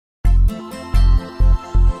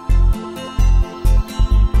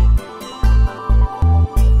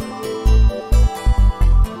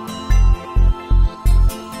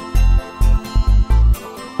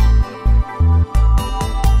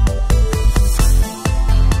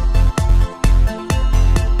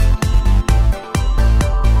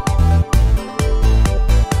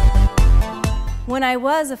I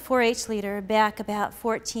was a 4-H leader back about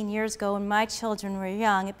 14 years ago when my children were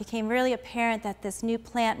young, it became really apparent that this new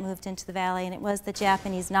plant moved into the valley, and it was the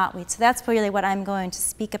Japanese knotweed. So that's really what I'm going to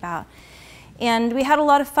speak about. And we had a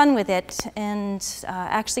lot of fun with it, and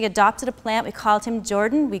actually adopted a plant. We called him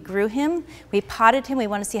Jordan. We grew him. We potted him. We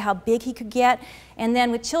wanted to see how big he could get. And then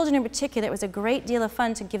with children in particular, it was a great deal of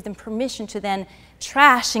fun to give them permission to then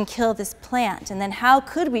trash and kill this plant. And then how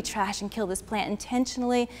could we trash and kill this plant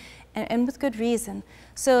intentionally and with good reason?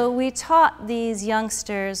 So we taught these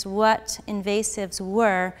youngsters what invasives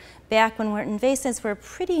were back when invasives were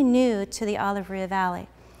pretty new to the Oliverea Valley.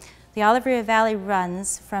 The Oliverea Valley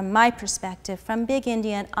runs, from my perspective, from Big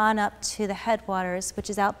Indian on up to the headwaters, which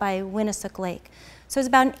is out by Winnisook Lake. So it's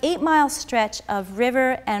about an 8-mile stretch of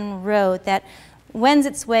river and road that wends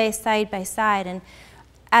its way side by side. And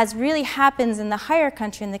as really happens in the higher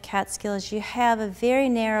country in the Catskills, you have a very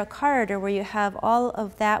narrow corridor where you have all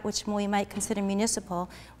of that which we might consider municipal.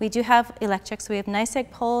 We do have electric, so we have NYSEG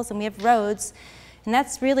poles and we have roads, and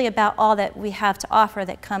that's really about all that we have to offer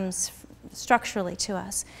that comes structurally to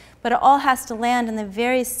us. But it all has to land in the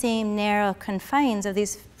very same narrow confines of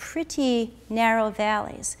these pretty narrow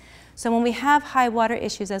valleys. So when we have high water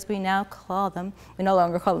issues, as we now call them, we no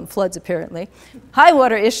longer call them floods apparently, high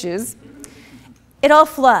water issues, it all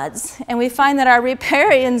floods. And we find that our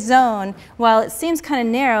riparian zone, while it seems kind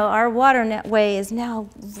of narrow, our water way is now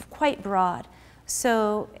quite broad.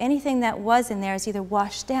 So anything that was in there is either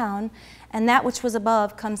washed down, and that which was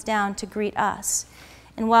above comes down to greet us.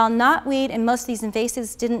 And while knotweed and most of these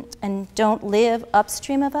invasives didn't and don't live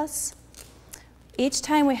upstream of us, each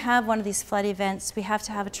time we have one of these flood events, we have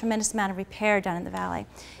to have a tremendous amount of repair done in the valley.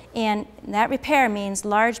 And that repair means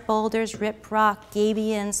large boulders, ripped rock,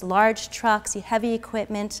 gabions, large trucks, heavy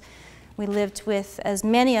equipment. We lived with, as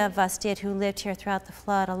many of us did who lived here throughout the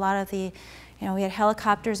flood, a lot of the, we had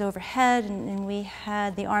helicopters overhead, and we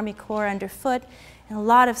had the Army Corps underfoot, and a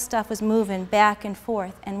lot of stuff was moving back and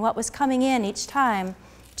forth. And what was coming in each time,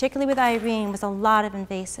 particularly with Irene, was a lot of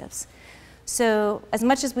invasives. So as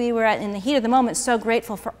much as we were in the heat of the moment so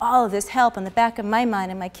grateful for all of this help, in the back of my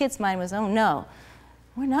mind and my kids' mind was, oh no,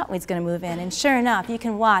 we're knotweed's going to move in. And sure enough, you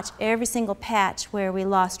can watch every single patch where we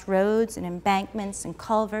lost roads and embankments and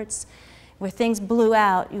culverts, where things blew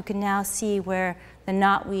out. You can now see where the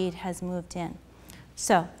knotweed has moved in.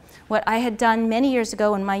 So what I had done many years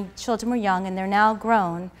ago when my children were young, and they're now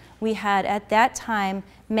grown, we had at that time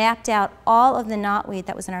mapped out all of the knotweed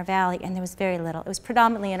that was in our valley, and there was very little. It was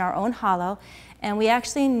predominantly in our own hollow, and we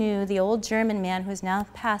actually knew the old German man who's now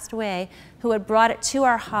passed away who had brought it to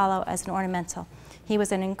our hollow as an ornamental. He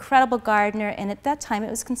was an incredible gardener, and at that time it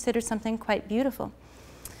was considered something quite beautiful.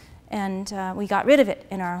 And we got rid of it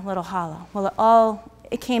in our little hollow. Well,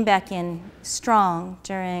 it came back in strong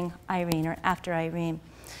during Irene or after Irene.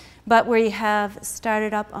 But we have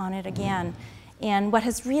started up on it again. And what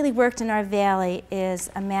has really worked in our valley is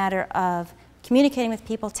a matter of communicating with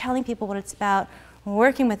people, telling people what it's about,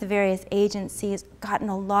 working with the various agencies, gotten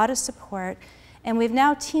a lot of support, and we've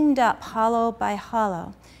now teamed up hollow by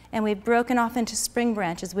hollow, and we've broken off into spring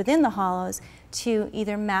branches within the hollows to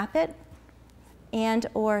either map it and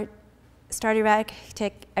or start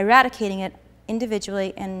eradicating it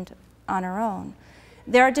individually and on our own.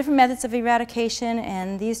 There are different methods of eradication,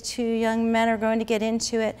 and these two young men are going to get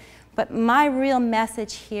into it. But my real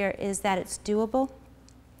message here is that it's doable,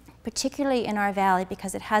 particularly in our valley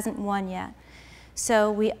because it hasn't won yet. So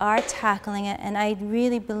we are tackling it, and I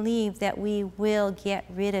really believe that we will get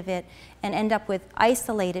rid of it and end up with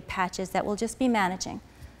isolated patches that we'll just be managing.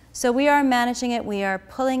 So we are managing it, we are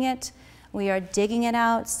pulling it, we are digging it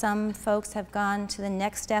out. Some folks have gone to the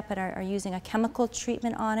next step and are using a chemical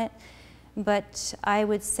treatment on it. But I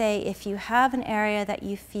would say if you have an area that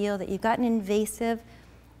you feel that you've got an invasive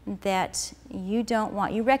that you don't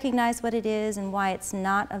want, you recognize what it is and why it's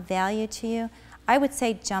not of value to you, I would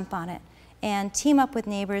say jump on it and team up with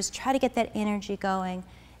neighbors, try to get that energy going,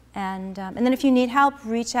 and then if you need help,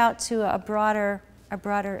 reach out to a broader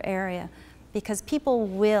area, because people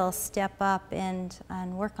will step up and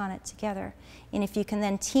work on it together. And if you can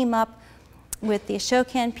then team up with the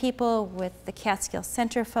Ashokan people, with the Catskill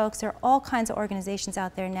Center folks, there are all kinds of organizations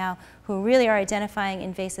out there now who really are identifying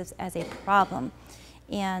invasives as a problem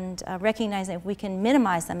and recognizing if we can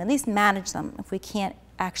minimize them, at least manage them, if we can't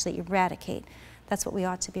actually eradicate. That's what we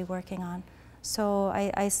ought to be working on. So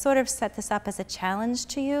I sort of set this up as a challenge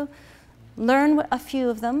to you. Learn a few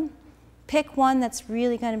of them. Pick one that's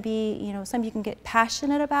really going to be, something you can get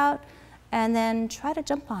passionate about, and then try to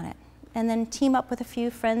jump on it. And then team up with a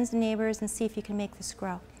few friends and neighbors and see if you can make this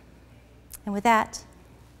grow. And with that,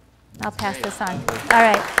 I'll pass this on. All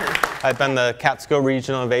right. I've been the Catskill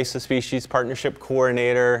Regional Invasive Species Partnership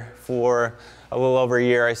Coordinator for a little over a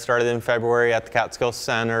year. I started in February at the Catskill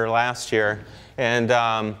Center last year. And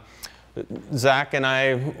Zach and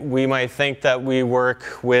I, we might think that we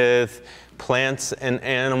work with plants and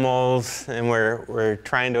animals, and we're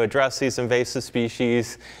trying to address these invasive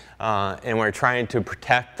species, and we're trying to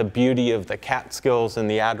protect the beauty of the Catskills and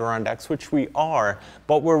the Adirondacks, which we are,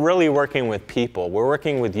 but we're really working with people. We're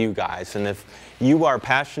working with you guys, and if you are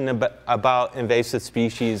passionate about invasive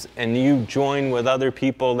species and you join with other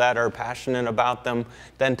people that are passionate about them,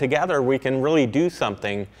 then together we can really do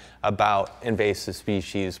something about invasive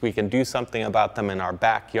species. We can do something about them in our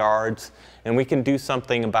backyards, and we can do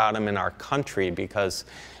something about them in our country, because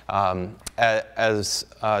as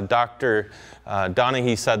Dr.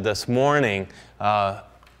 Donahue said this morning,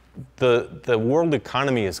 the world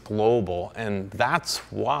economy is global, and that's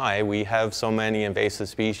why we have so many invasive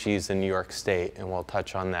species in New York State, and we'll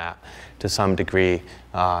touch on that to some degree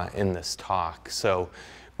in this talk. So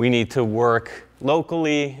we need to work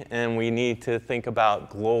locally, and we need to think about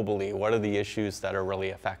globally. What are the issues that are really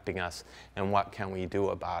affecting us, and what can we do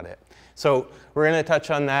about it? So we're going to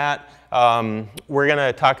touch on that. We're going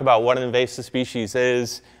to talk about what an invasive species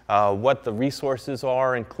is, what the resources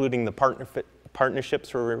are, including the partnerships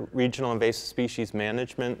for regional invasive species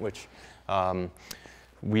management, which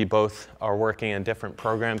we both are working in different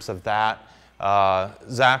programs of that.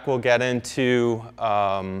 Zach will get into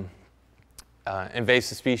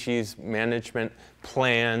invasive species management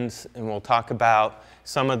plans, and we'll talk about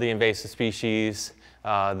some of the invasive species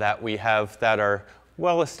that we have that are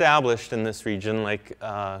well established in this region, like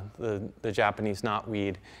the Japanese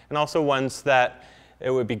knotweed, and also ones that it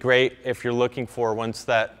would be great if you're looking for, ones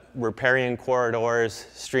that riparian corridors,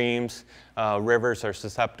 streams, rivers are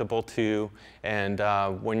susceptible to, and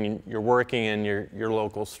when you're working in your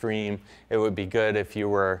local stream, it would be good if you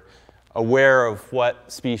were aware of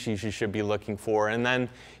what species you should be looking for, and then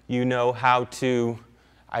you know how to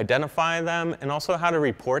identify them and also how to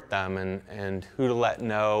report them, and who to let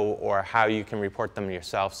know, or how you can report them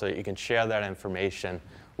yourself so that you can share that information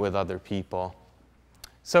with other people.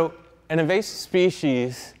 So an invasive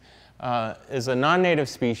species is a non-native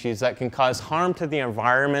species that can cause harm to the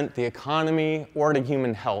environment, the economy, or to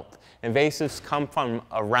human health. Invasives come from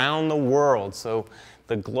around the world, so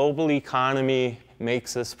the global economy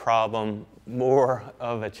makes this problem more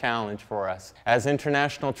of a challenge for us. As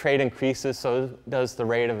international trade increases, so does the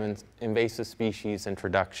rate of invasive species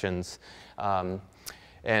introductions.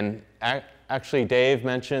 And actually, Dave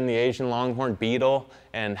mentioned the Asian longhorn beetle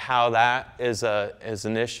and how that is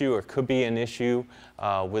an issue, or could be an issue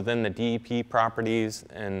within the DEP properties,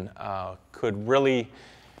 and could really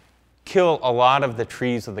kill a lot of the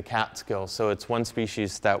trees of the Catskills. So it's one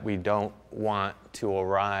species that we don't want to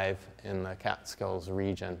arrive in the Catskills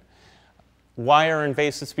region. Why are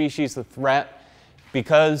invasive species a threat?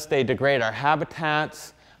 Because they degrade our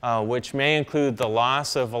habitats, which may include the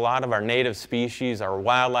loss of a lot of our native species, our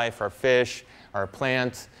wildlife, our fish, our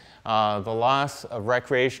plants, the loss of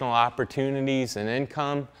recreational opportunities and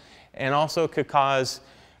income, and also could cause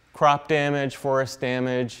crop damage, forest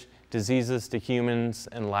damage, diseases to humans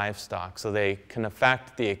and livestock. So they can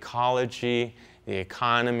affect the ecology, the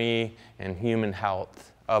economy, and human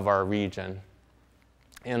health of our region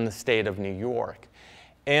in the state of New York.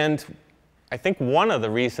 And I think one of the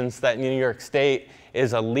reasons that New York State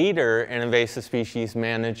is a leader in invasive species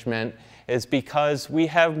management is because we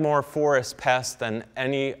have more forest pests than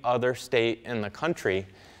any other state in the country.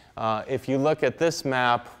 If you look at this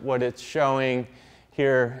map, what it's showing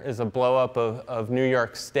here is a blow-up of New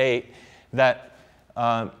York State, that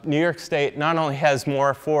New York State not only has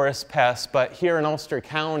more forest pests, but here in Ulster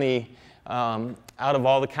County, out of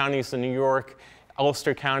all the counties in New York,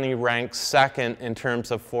 Ulster County ranks second in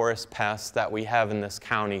terms of forest pests that we have in this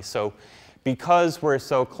county. So because we're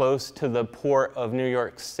so close to the port of New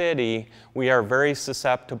York City, we are very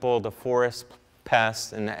susceptible to forest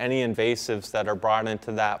pests and any invasives that are brought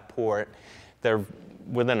into that port. They're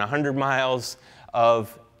within 100 miles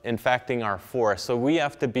of infecting our forest. So we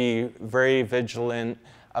have to be very vigilant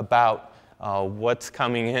about what's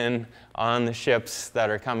coming in on the ships that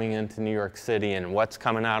are coming into New York City, and what's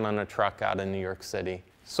coming out on a truck out of New York City.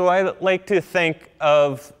 So I like to think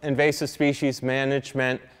of invasive species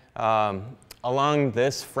management along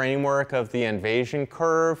this framework of the invasion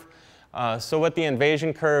curve. So what the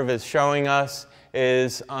invasion curve is showing us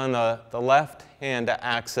is on the left-hand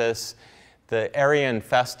axis, the area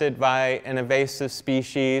infested by an invasive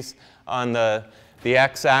species. On the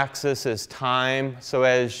x-axis is time. So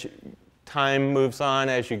as time moves on,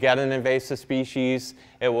 as you get an invasive species,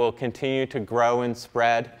 it will continue to grow and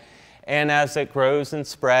spread. And as it grows and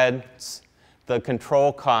spreads, the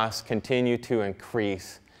control costs continue to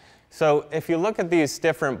increase. So if you look at these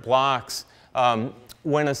different blocks,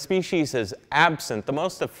 when a species is absent, the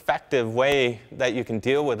most effective way that you can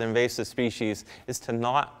deal with invasive species is to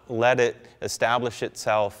not let it establish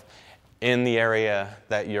itself in the area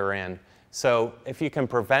that you're in. So if you can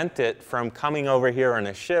prevent it from coming over here on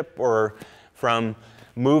a ship or from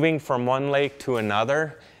moving from one lake to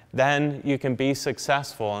another, then you can be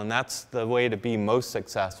successful, and that's the way to be most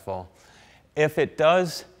successful. If it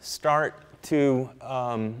does start to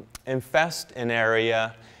infest an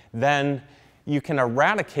area, then you can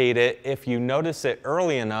eradicate it if you notice it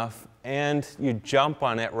early enough and you jump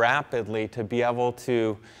on it rapidly to be able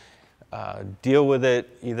to deal with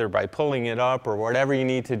it either by pulling it up or whatever you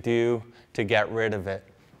need to do to get rid of it.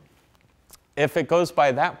 If it goes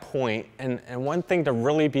by that point, and one thing to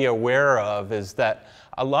really be aware of is that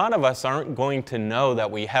a lot of us aren't going to know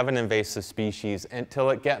that we have an invasive species until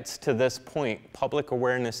it gets to this point. Public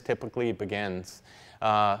awareness typically begins.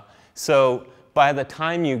 So by the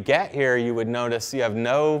time you get here, you would notice you have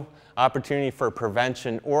no opportunity for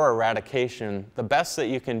prevention or eradication. The best that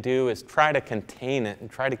you can do is try to contain it and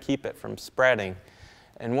try to keep it from spreading.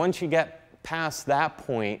 And once you get past that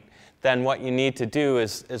point, then what you need to do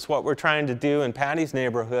is what we're trying to do in Patti's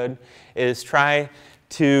neighborhood, is try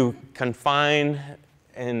to confine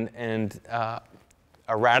and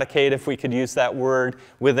eradicate, if we could use that word,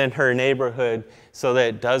 within her neighborhood so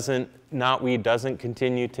that it knotweed doesn't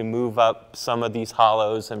continue to move up some of these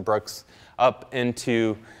hollows and brooks up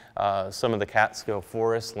into some of the Catskill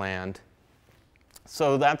forest land.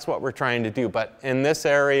 So that's what we're trying to do. But in this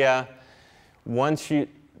area, once an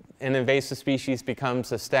invasive species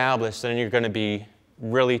becomes established, then you're going to be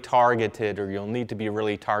really targeted, or you'll need to be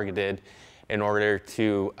really targeted in order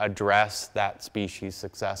to address that species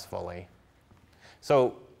successfully.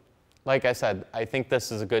 So, like I said, I think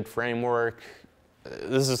this is a good framework.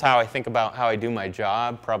 This is how I think about how I do my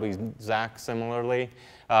job, probably Zach similarly.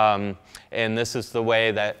 And this is the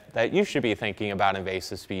way that you should be thinking about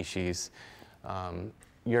invasive species.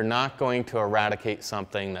 You're not going to eradicate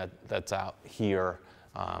something that's out here,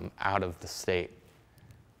 out of the state.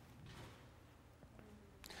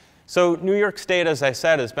 So New York State, as I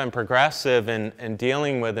said, has been progressive in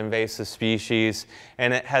dealing with invasive species,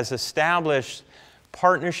 and it has established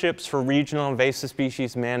partnerships for regional invasive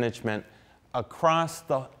species management across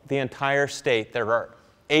the entire state. There are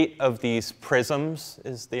 8 of these PRISMs,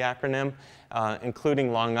 is the acronym,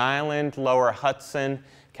 including Long Island, Lower Hudson,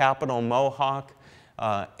 Capital Mohawk.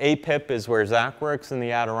 APIP is where Zach works in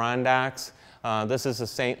the Adirondacks. This is the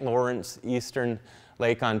St. Lawrence, Eastern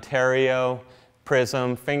Lake Ontario,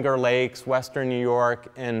 PRISM, Finger Lakes, Western New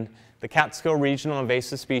York, and the Catskill Regional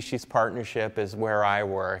Invasive Species Partnership is where I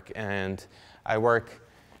work. And I work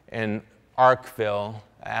in Arkville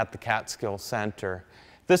at the Catskill Center.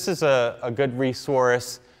 This is a good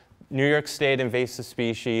resource, New York State Invasive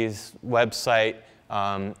Species website,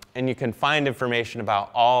 and you can find information about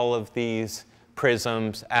all of these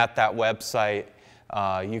PRISMs at that website.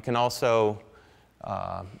 You can also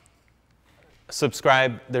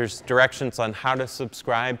subscribe. There's directions on how to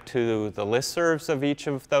subscribe to the listservs of each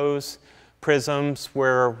of those PRISMs,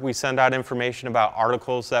 where we send out information about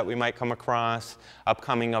articles that we might come across,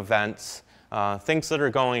 upcoming events, things that are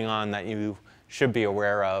going on that you should be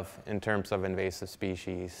aware of in terms of invasive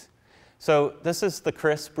species. So this is the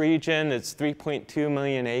CRISP region. It's 3.2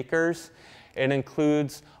 million acres. It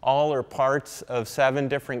includes all or parts of 7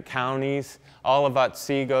 different counties, all of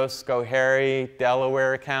Otsego, Schoharie,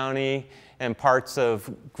 Delaware County, and parts of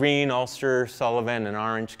Greene, Ulster, Sullivan, and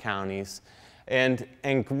Orange counties. And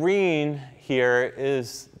green here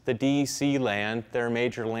is the DEC land. They're a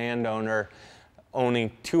major landowner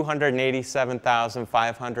owning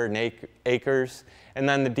 287,500 acres. And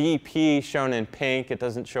then the DEP, shown in pink, it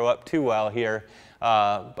doesn't show up too well here,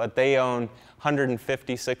 but they own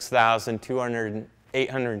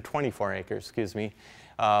 156,824 acres, excuse me,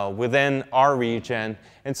 within our region.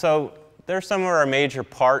 And so they're some of our major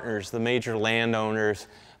partners, the major landowners,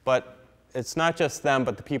 but it's not just them,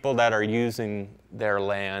 but the people that are using their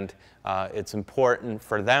land. It's important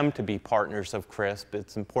for them to be partners of CRISP.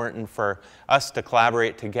 It's important for us to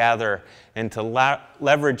collaborate together and to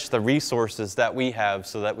leverage the resources that we have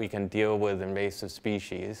so that we can deal with invasive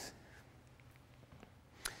species.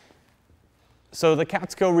 So the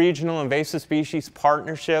Catskill Regional Invasive Species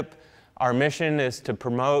Partnership, our mission is to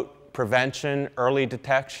promote prevention, early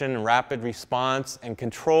detection, and rapid response, and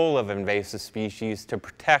control of invasive species to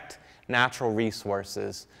protect natural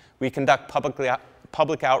resources. We conduct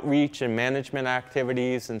public outreach and management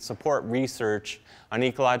activities and support research on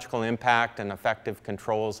ecological impact and effective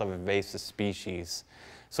controls of invasive species.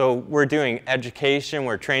 So we're doing education,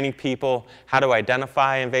 we're training people how to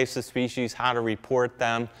identify invasive species, how to report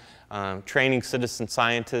them, training citizen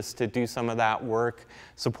scientists to do some of that work,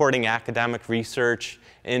 supporting academic research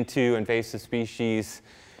into invasive species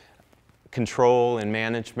control and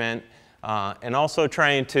management, and also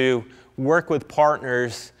trying to work with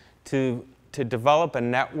partners to develop a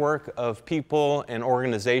network of people and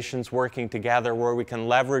organizations working together where we can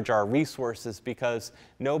leverage our resources, because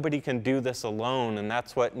nobody can do this alone. And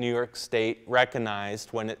that's what New York State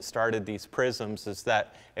recognized when it started these PRISMs, is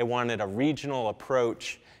that it wanted a regional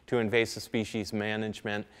approach to invasive species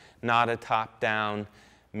management, not a top-down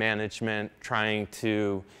management trying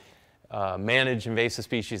to manage invasive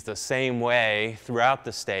species the same way throughout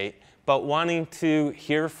the state, but wanting to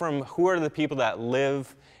hear from who are the people that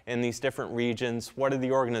live in these different regions, what are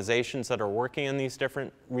the organizations that are working in these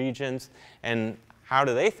different regions, and how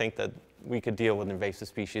do they think that we could deal with invasive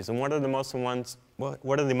species, and what are the most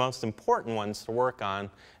important ones to work on,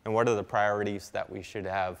 and what are the priorities that we should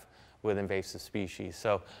have with invasive species.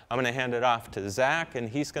 So I'm going to hand it off to Zach, and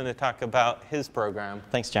he's going to talk about his program.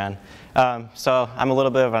 Thanks, John. So I'm a little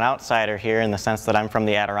bit of an outsider here in the sense that I'm from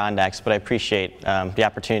the Adirondacks, but I appreciate the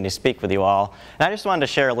opportunity to speak with you all. And I just wanted to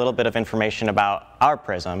share a little bit of information about our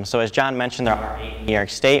PRISM. So as John mentioned, there are 8 in New York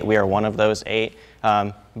State. We are one of those 8.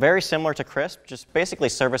 Very similar to CRISP, just basically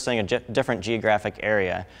servicing a different geographic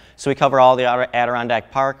area. So we cover all the Adirondack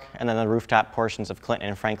Park and then the rooftop portions of Clinton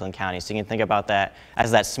and Franklin County. So you can think about that as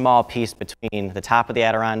that small piece between the top of the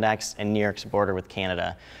Adirondacks and New York's border with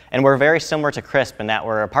Canada. And we're very similar to CRISP in that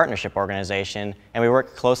we're a partnership organization, and we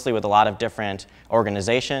work closely with a lot of different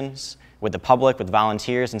organizations, with the public, with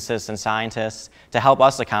volunteers and citizen scientists to help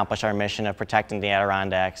us accomplish our mission of protecting the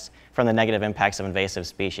Adirondacks from the negative impacts of invasive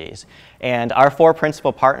species. And our 4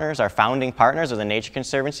 principal partners, our founding partners, are the Nature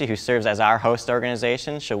Conservancy, who serves as our host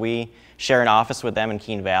organization. So we share an office with them in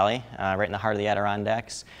Keene Valley, right in the heart of the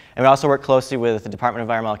Adirondacks. And we also work closely with the Department of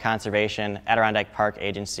Environmental Conservation, Adirondack Park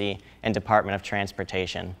Agency, and Department of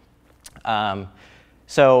Transportation.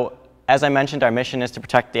 So as I mentioned, our mission is to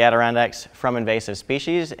protect the Adirondacks from invasive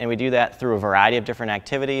species, and we do that through a variety of different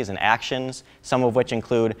activities and actions, some of which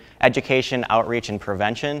include education, outreach, and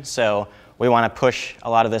prevention. So we want to push a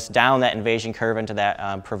lot of this down that invasion curve into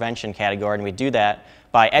that prevention category, and we do that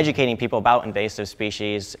by educating people about invasive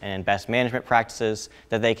species and best management practices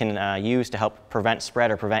that they can use to help prevent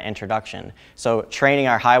spread or prevent introduction. So training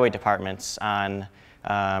our highway departments on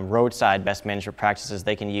roadside best management practices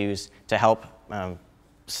they can use to help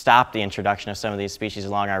stop the introduction of some of these species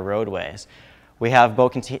along our roadways. We have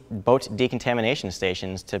boat decontamination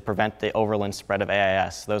stations to prevent the overland spread of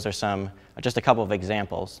AIS. Those are just a couple of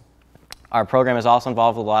examples. Our program is also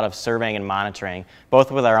involved with a lot of surveying and monitoring, both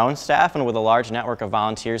with our own staff and with a large network of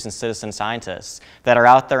volunteers and citizen scientists that are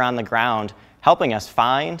out there on the ground helping us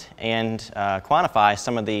find and quantify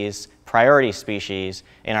some of these priority species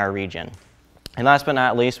in our region. And last but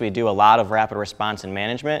not least, we do a lot of rapid response and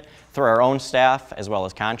management through our own staff as well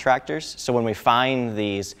as contractors. So when we find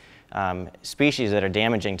these species that are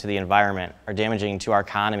damaging to the environment or damaging to our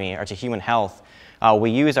economy or to human health,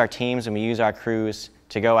 we use our teams and we use our crews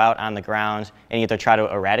to go out on the ground and either try to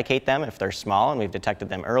eradicate them if they're small and we've detected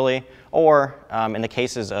them early, or in the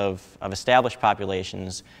cases of established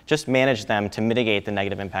populations, just manage them to mitigate the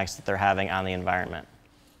negative impacts that they're having on the environment.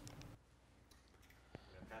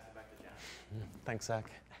 Thanks,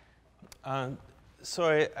 Zach.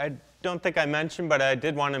 So I don't think I mentioned, but I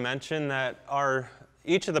did want to mention that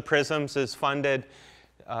each of the PRISMs is funded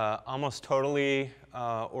almost totally,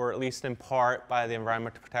 or at least in part, by the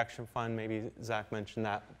Environmental Protection Fund. Maybe Zach mentioned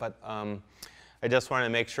that, but I just wanted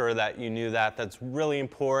to make sure that you knew that. That's really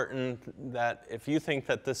important, that if you think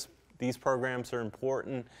that these programs are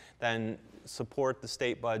important, then support the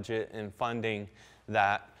state budget in funding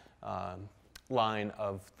that line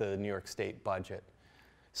of the New York State budget.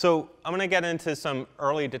 So I'm going to get into some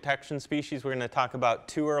early detection species. We're going to talk about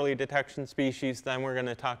 2 early detection species. Then we're going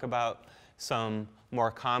to talk about some more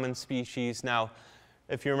common species. Now,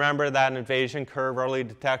 if you remember that invasion curve, early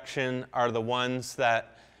detection are the ones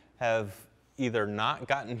that have either not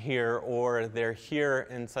gotten here or they're here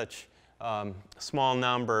in such small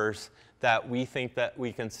numbers that we think that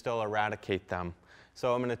we can still eradicate them.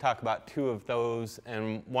 So I'm going to talk about 2 of those,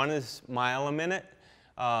 and one is mile a minute.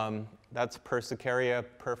 That's Persicaria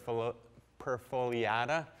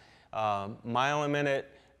perfoliata. Mile a minute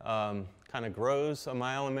kind of grows a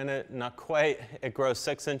mile a minute, not quite. It grows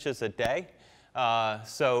 6 inches a day.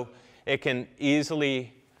 So it can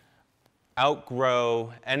easily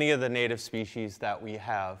outgrow any of the native species that we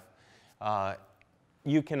have.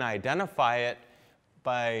 You can identify it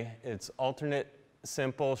by its alternate,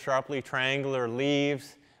 simple, sharply triangular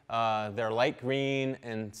leaves. They're light green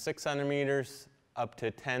and 6 centimeters up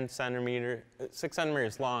to 10 centimeters, 6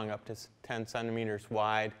 centimeters long up to 10 centimeters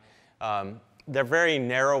wide. They're very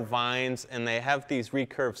narrow vines, and they have these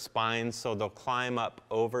recurved spines, so they'll climb up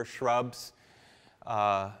over shrubs.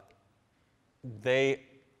 They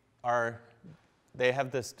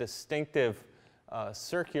have this distinctive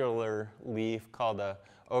circular leaf called a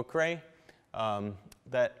ochre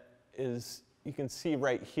that is, you can see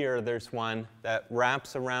right here, there's one that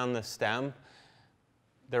wraps around the stem.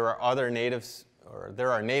 There are native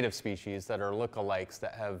species that are lookalikes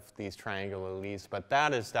that have these triangular leaves, but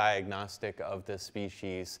that is diagnostic of this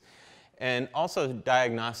species. And also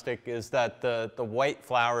diagnostic is that the white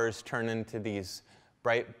flowers turn into these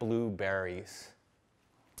bright blue berries.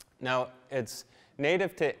 Now, it's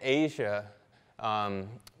native to Asia,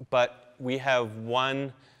 but we have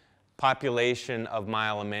one population of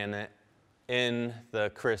Mylomana in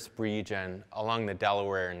the Crisp region along the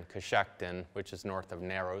Delaware and Coshocton, which is north of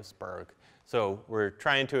Narrowsburg. So we're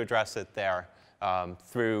trying to address it there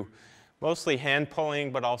through mostly hand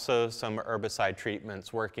pulling, but also some herbicide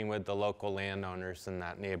treatments, working with the local landowners in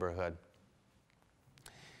that neighborhood.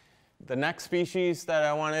 The next species that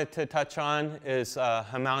I wanted to touch on is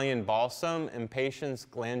Himalayan balsam, Impatiens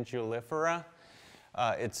glandulifera.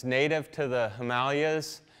 It's native to the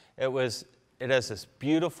Himalayas. It has this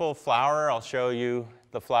beautiful flower. I'll show you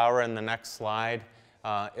the flower in the next slide.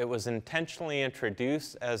 It was intentionally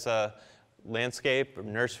introduced as a landscape or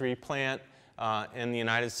nursery plant in the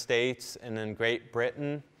United States and in Great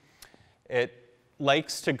Britain. It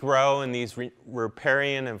likes to grow in these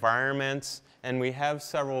riparian environments, and we have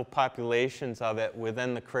several populations of it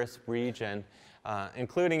within the Crisp region,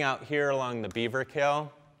 including out here along the Beaverkill,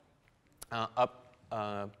 up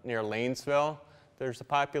near Lanesville. There's a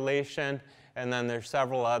population, and then there's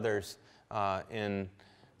several others in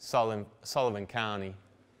Sullivan County.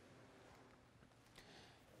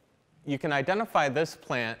 You can identify this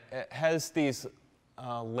plant. It has these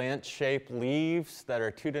lance-shaped leaves that are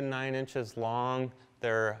 2 to 9 inches long.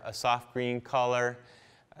 They're a soft green color.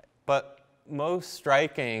 But most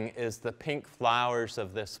striking is the pink flowers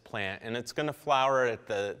of this plant. And it's going to flower at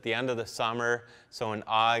the end of the summer. So in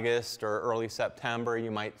August or early September, you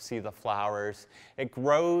might see the flowers. It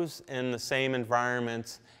grows in the same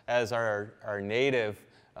environments as our native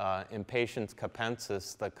Impatiens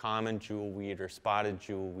capensis, the common jewelweed or spotted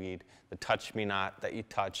jewelweed, the touch-me-not that you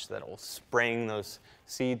touch that will spring those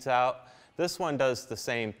seeds out. This one does the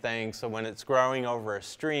same thing, so when it's growing over a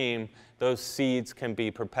stream, those seeds can be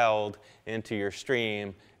propelled into your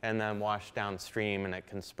stream and then washed downstream, and it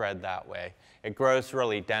can spread that way. It grows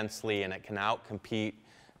really densely, and it can outcompete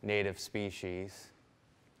native species.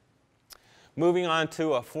 Moving on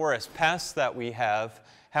to a forest pest that we have,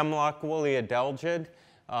 Hemlock woolly adelgid.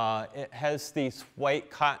 It has these white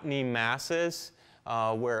cottony masses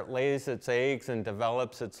where it lays its eggs and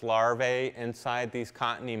develops its larvae inside these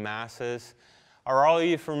cottony masses. Are all of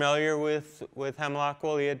you familiar with Hemlock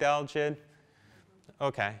woolly adelgid?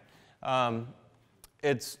 Okay.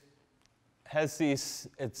 It's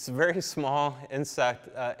a very small insect,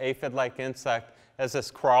 aphid-like insect, has this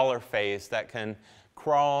crawler phase that can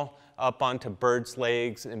crawl up onto birds'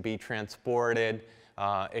 legs and be transported.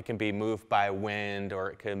 It can be moved by wind, or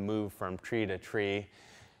it can move from tree to tree.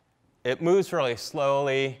 It moves really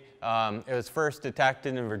slowly. It was first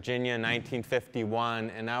detected in Virginia in 1951,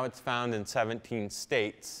 and now it's found in 17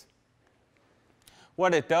 states.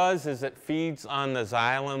 What it does is it feeds on the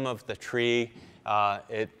xylem of the tree.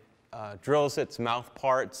 It drills its mouth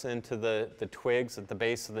parts into the twigs at the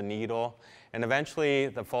base of the needle, and eventually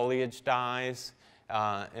the foliage dies,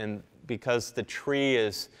 and because the tree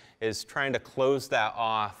is trying to close that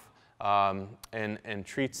off and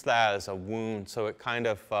treats that as a wound, so it kind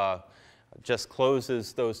of just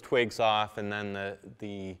closes those twigs off, and then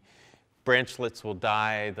the branchlets will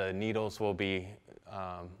die, the needles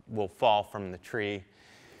will fall from the tree.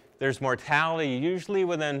 There's mortality usually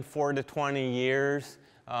within 4 to 20 years.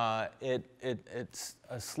 It's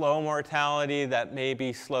a slow mortality that may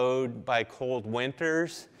be slowed by cold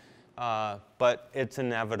winters, but it's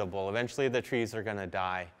inevitable. Eventually the trees are going to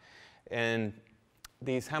die. And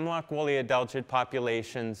these Hemlock woolly adelgid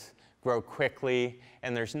populations grow quickly,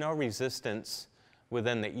 and there's no resistance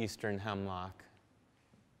within the eastern hemlock,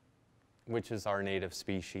 which is our native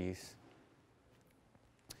species.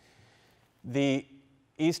 The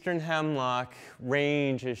eastern hemlock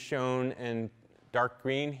range is shown in dark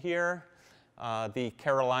green here. The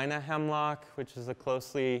Carolina hemlock, which is a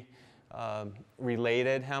closely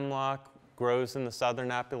related hemlock grows in the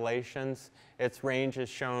southern Appalachians. Its range is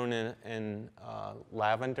shown in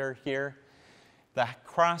lavender here. The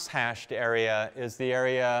cross-hashed area is the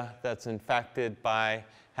area that's infected by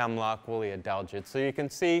hemlock woolly adelgid. So you can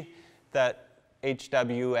see that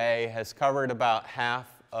HWA has covered about half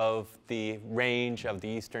of the range of the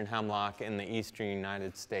eastern hemlock in the eastern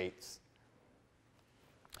United States.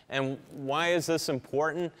 And why is this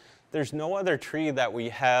important? There's no other tree that we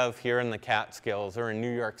have here in the Catskills, or in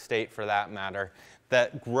New York State for that matter,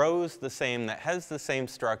 that grows the same, that has the same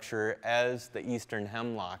structure as the eastern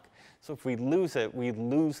hemlock. So if we lose it, we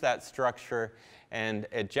lose that structure, and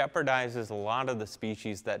it jeopardizes a lot of the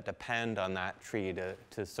species that depend on that tree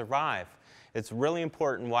to survive. It's really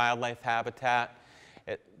important wildlife habitat.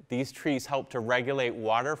 These trees help to regulate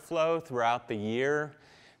water flow throughout the year.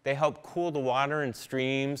 They help cool the water in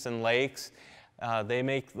streams and lakes. They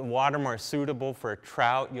make the water more suitable for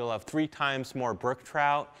trout. You'll have 3 times more brook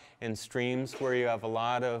trout in streams where you have a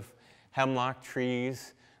lot of hemlock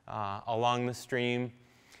trees along the stream.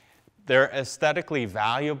 They're aesthetically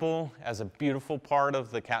valuable as a beautiful part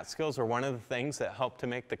of the Catskills, or one of the things that help to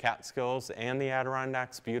make the Catskills and the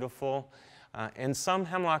Adirondacks beautiful. And some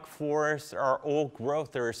hemlock forests are old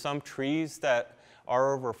growth. There are some trees that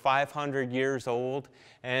are over 500 years old,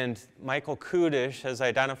 and Michael Kudish has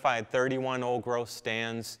identified 31 old growth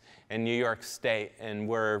stands in New York State, and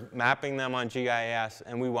we're mapping them on GIS,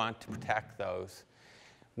 and we want to protect those.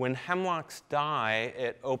 When hemlocks die,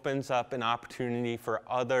 it opens up an opportunity for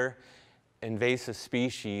other invasive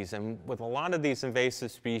species, and with a lot of these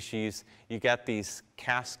invasive species, you get these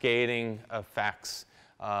cascading effects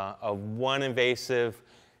of one invasive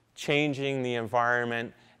changing the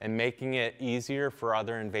environment and making it easier for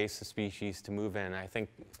other invasive species to move in. I think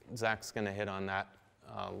Zach's going to hit on that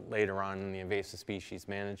later on in the invasive species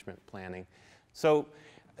management planning. So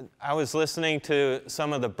I was listening to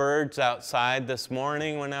some of the birds outside this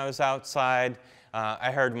morning when I was outside.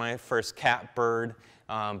 I heard my first catbird,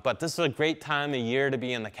 but this is a great time of year to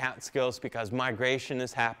be in the Catskills because migration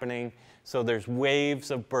is happening. So there's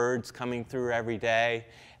waves of birds coming through every day,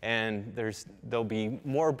 and there'll be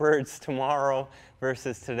more birds tomorrow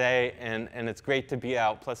versus today, and it's great to be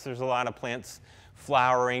out. Plus there's a lot of plants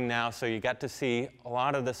flowering now, so you get to see a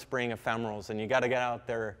lot of the spring ephemerals, and you got to get out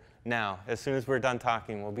there now. As soon as we're done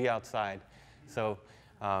talking, we'll be outside, so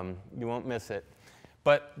you won't miss it.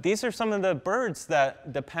 But these are some of the birds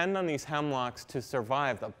that depend on these hemlocks to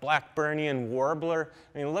survive. The Blackburnian warbler.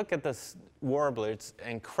 I mean, look at this warbler. It's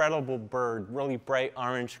an incredible bird, really bright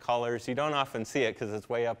orange colors. You don't often see it because it's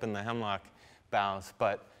way up in the hemlock boughs,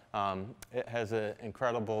 but it has an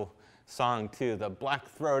incredible song too. The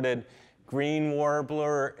black-throated green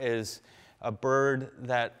warbler is a bird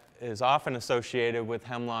that is often associated with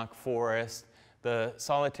hemlock forest. The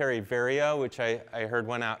solitary vireo, which I heard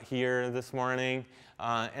went out here this morning,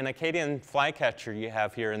 an Acadian flycatcher you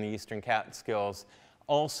have here in the eastern Catskills,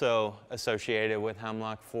 also associated with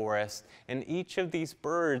hemlock forest. And each of these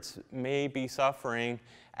birds may be suffering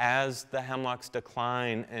as the hemlocks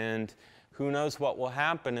decline, and who knows what will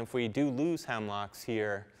happen if we do lose hemlocks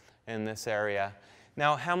here in this area.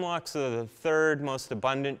 Now, hemlocks are the 3rd most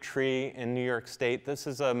abundant tree in New York State. This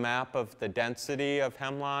is a map of the density of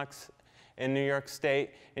hemlocks in New York State,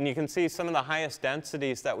 and you can see some of the highest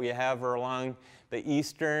densities that we have are along the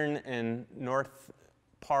eastern and north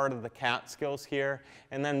part of the Catskills here,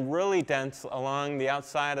 and then really dense along the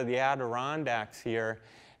outside of the Adirondacks here.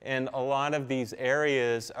 And a lot of these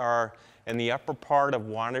areas are in the upper part of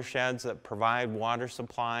watersheds that provide water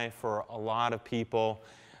supply for a lot of people,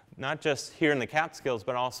 not just here in the Catskills,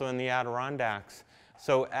 but also in the Adirondacks.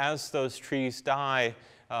 So as those trees die,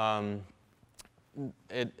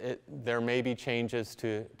 there may be changes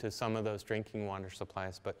to some of those drinking water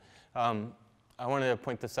supplies. But I wanted to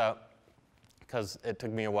point this out because it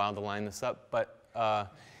took me a while to line this up.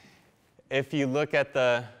 But if you look at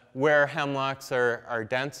where hemlocks are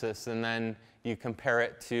densest, and then you compare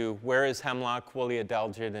it to where is hemlock woolly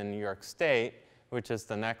adelgid in New York State, which is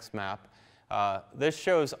the next map, this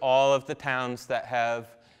shows all of the towns that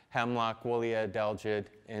have hemlock woolly adelgid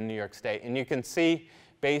in New York State. And you can see,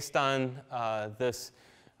 based on this,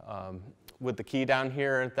 with the key down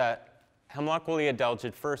here, that hemlock woolly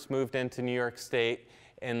adelgid first moved into New York State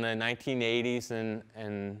in the 1980s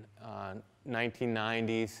and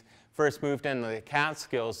 1990s, first moved into the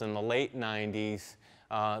Catskills in the late 90s,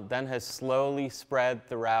 then has slowly spread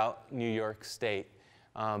throughout New York State.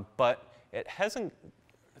 But it hasn't,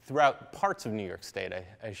 throughout parts of New York State,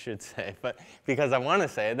 I should say, but because I want to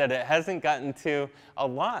say that it hasn't gotten to a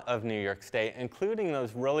lot of New York State, including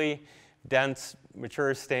those really dense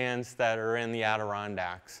mature stands that are in the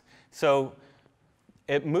Adirondacks. So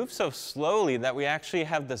it moves so slowly that we actually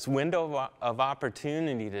have this window of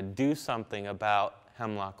opportunity to do something about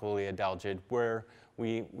hemlock woolly adelgid, where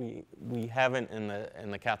we haven't in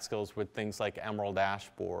the Catskills with things like emerald ash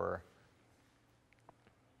borer.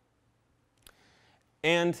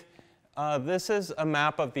 And this is a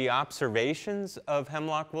map of the observations of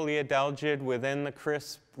hemlock woolly adelgid within the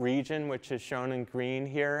crisp region, which is shown in green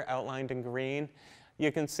here, outlined in green.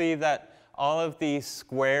 You can see that all of these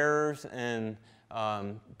squares and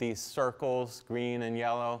these circles, green and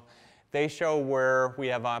yellow, they show where we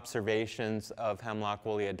have observations of hemlock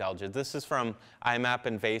woolly adelgid. This is from IMAP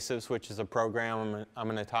Invasives, which is a program I'm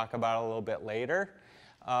going to talk about a little bit later.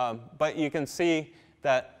 But you can see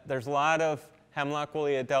that there's a lot of hemlock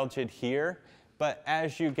woolly adelgid here, but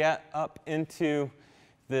as you get up into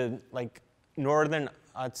the northern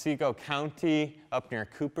Otsego County, up near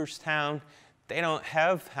Cooperstown, they don't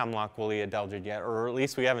have hemlock woolly adelgid yet, or at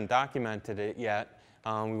least we haven't documented it yet.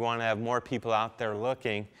 We want to have more people out there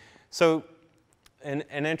looking. So an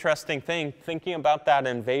interesting thing, thinking about that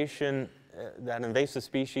invasive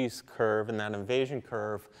species curve and that invasion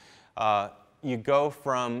curve, you go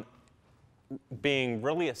from being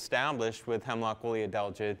really established with hemlock woolly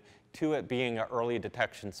adelgid to it being an early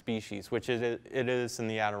detection species, which it is in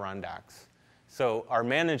the Adirondacks. So our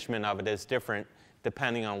management of it is different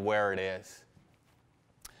depending on where it is.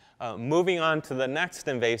 Moving on to the next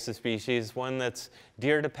invasive species, one that's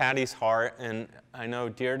dear to Patti's heart, and I know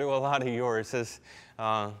dear to a lot of yours, is,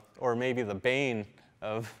 or maybe the bane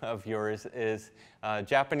of yours, is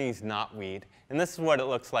Japanese knotweed. And this is what it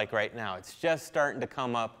looks like right now. It's just starting to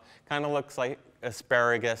come up, kind of looks like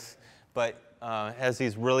asparagus, but has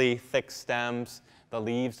these really thick stems. The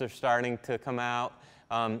leaves are starting to come out.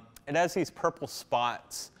 It has these purple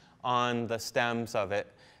spots on the stems of it,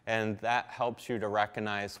 and that helps you to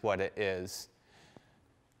recognize what it is.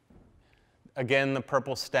 Again, the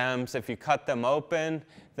purple stems, if you cut them open,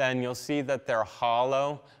 then you'll see that they're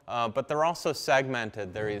hollow, but they're also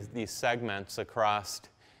segmented. There is these segments across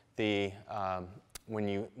the, when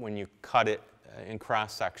you cut it in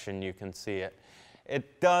cross-section, you can see it.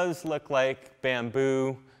 It does look like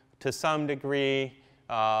bamboo to some degree,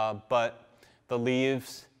 but the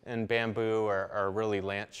leaves in bamboo are really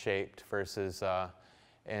lance-shaped versus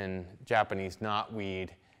in Japanese knotweed,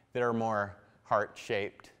 they're more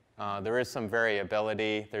heart-shaped. There is some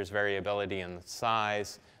variability. There's variability in the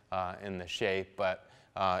size, in the shape, but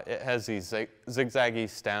it has these zigzaggy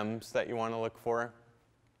stems that you want to look for.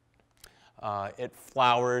 It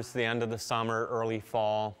flowers the end of the summer, early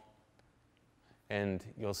fall, and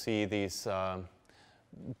you'll see these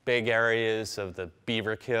big areas of the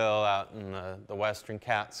Beaverkill out in the western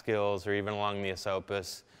Catskills or even along the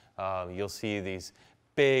Esopus. You'll see these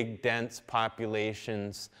big, dense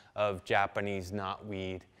populations of Japanese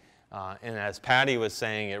knotweed. And as Patti was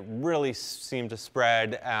saying, it really seemed to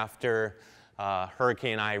spread after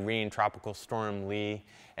Hurricane Irene, Tropical Storm Lee.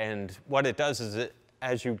 And what it does is,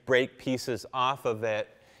 as you break pieces off of it,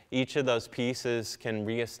 each of those pieces can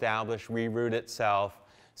reestablish, reroot itself.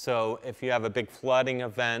 So if you have a big flooding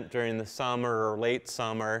event during the summer or late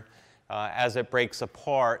summer, as it breaks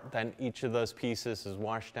apart, then each of those pieces is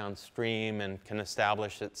washed downstream and can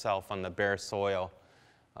establish itself on the bare soil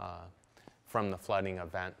from the flooding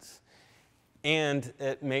events. And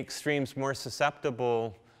it makes streams more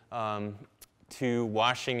susceptible to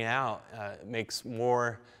washing out. It makes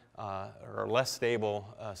more or less stable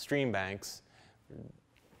stream banks.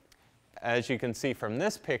 As you can see from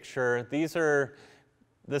this picture,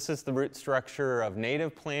 this is the root structure of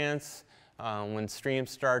native plants. When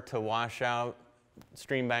streams start to wash out,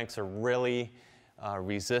 stream banks are really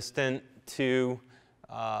resistant to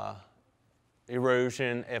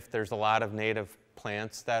erosion if there's a lot of native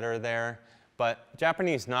plants that are there. But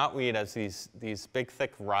Japanese knotweed has these big,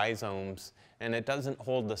 thick rhizomes, and it doesn't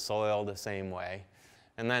hold the soil the same way.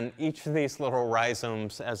 And then each of these little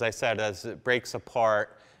rhizomes, as I said, as it breaks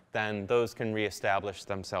apart, then those can reestablish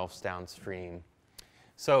themselves downstream.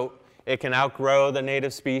 So it can outgrow the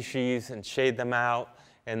native species and shade them out,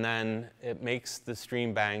 and then it makes the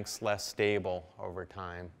stream banks less stable over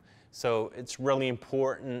time. So it's really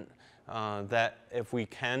important that if we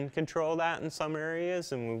can control that in some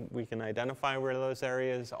areas and we can identify where those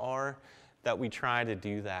areas are, that we try to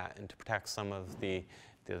do that and to protect some of the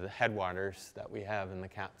headwaters that we have in the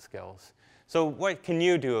Catskills. So what can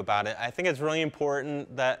you do about it? I think it's really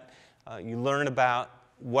important that you learn about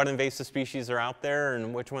what invasive species are out there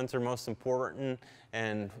and which ones are most important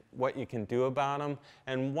and what you can do about them.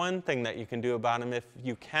 And one thing that you can do about them, if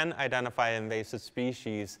you can identify invasive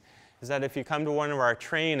species, is that if you come to one of our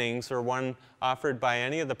trainings or one offered by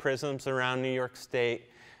any of the prisms around New York State,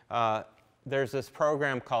 there's this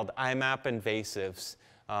program called IMAP Invasives,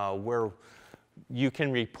 where you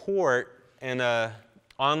can report in an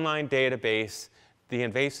online database the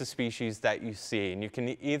invasive species that you see. And you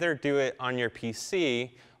can either do it on your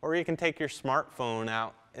PC, or you can take your smartphone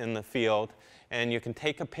out in the field, and you can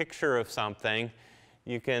take a picture of something.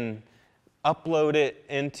 You can upload it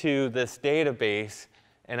into this database.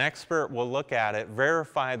 An expert will look at it,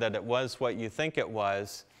 verify that it was what you think it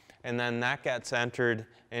was, and then that gets entered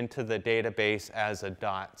into the database as a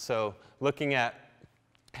dot. So looking at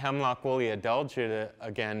hemlock woolly adelgid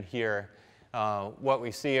again here, what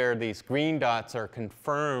we see are these green dots are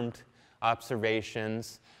confirmed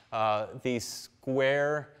observations. These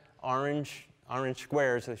square, orange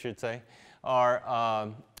squares, I should say,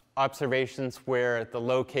 are observations where the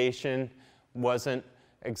location wasn't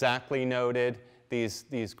exactly noted.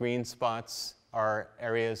 These green spots are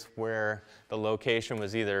areas where the location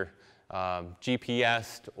was either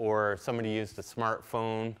GPSed or somebody used a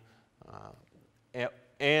smartphone.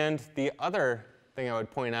 And the other thing I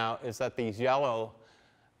would point out is that these yellow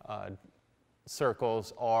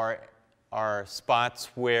circles are spots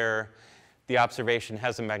where the observation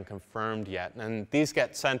hasn't been confirmed yet. And these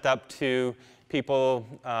get sent up to people,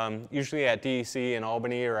 usually at DEC in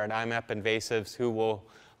Albany or at IMAP Invasives, who will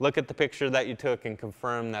look at the picture that you took and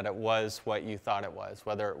confirm that it was what you thought it was,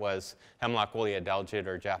 whether it was hemlock woolly adelgid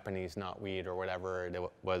or Japanese knotweed or whatever it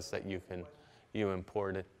was that you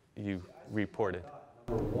reported.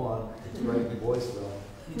 Number one, it's right in Boyceville.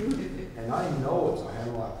 And I know it's a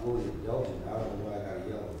hemlock woolly adelgid. I don't know why I got a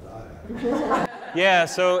yellow dot at it. Yeah,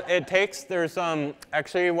 so it takes, there's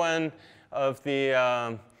actually one of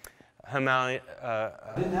the Himalayan. I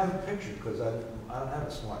didn't have a picture because I don't have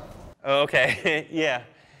a smartphone. Okay, yeah.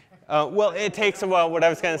 Well, it takes a while. What I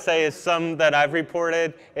was going to say is some that I've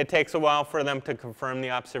reported, it takes a while for them to confirm the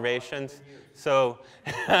observations. So,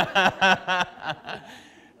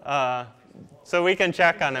 so we can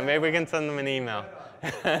check on it. Maybe we can send them an email.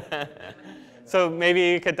 So maybe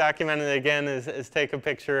you could document it again, is take a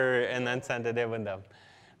picture and then send it in with them.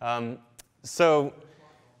 So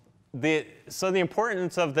the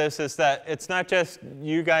importance of this is that it's not just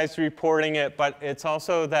you guys reporting it, but it's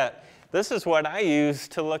also that this is what I use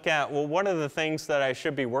to look at, well, what are the things that I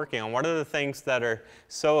should be working on? What are the things that are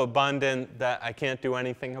so abundant that I can't do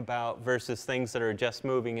anything about versus things that are just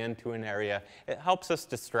moving into an area? It helps us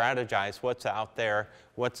to strategize what's out there,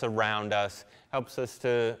 what's around us, helps us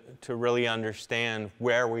to really understand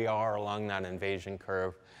where we are along that invasion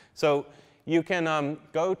curve. So you can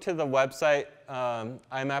go to the website,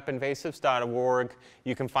 imapinvasives.org.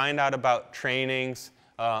 You can find out about trainings.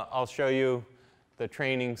 I'll show you the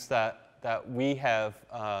trainings that we have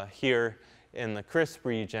here in the CRISP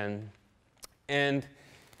region. And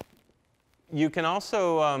you can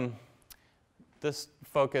also, this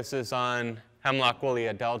focuses on hemlock woolly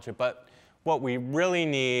adelgid, but what we really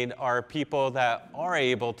need are people that are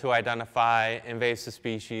able to identify invasive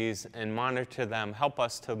species and monitor them, help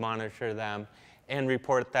us to monitor them, and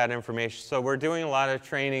report that information. So we're doing a lot of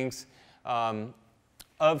trainings of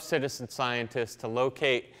citizen scientists to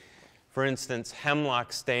locate, for instance,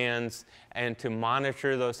 hemlock stands, and to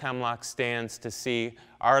monitor those hemlock stands to see,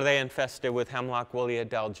 are they infested with hemlock woolly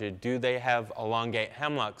adelgid? Do they have elongate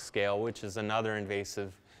hemlock scale, which is another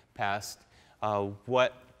invasive pest?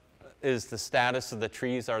 What is the status of the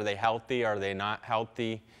trees? Are they healthy? Are they not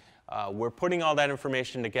healthy? We're putting all that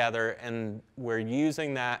information together, and we're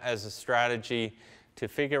using that as a strategy to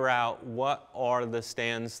figure out what are the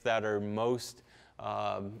stands that are most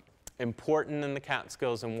important in the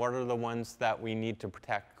Catskills and what are the ones that we need to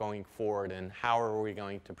protect going forward, and how are we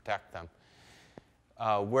going to protect them.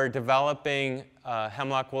 We're developing a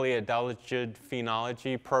hemlock woolly adelgid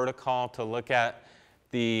phenology protocol to look at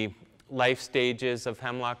the life stages of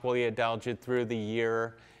hemlock woolly adelgid through the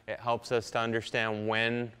year. It helps us to understand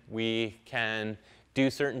when we can do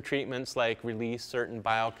certain treatments like release certain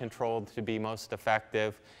biocontrol to be most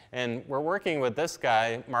effective. And we're working with this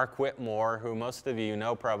guy, Mark Whitmore, who most of you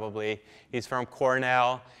know probably. He's from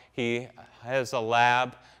Cornell. He has a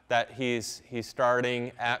lab that he's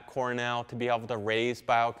starting at Cornell to be able to raise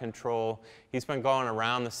biocontrol. He's been going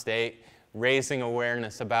around the state raising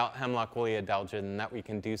awareness about hemlock woolly adelgid and that we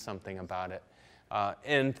can do something about it.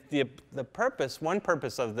 And the purpose, one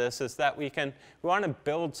purpose of this is that we want to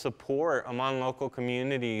build support among local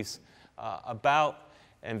communities about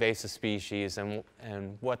invasive species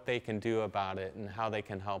and what they can do about it and how they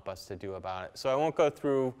can help us to do about it. So I won't go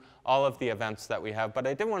through all of the events that we have, but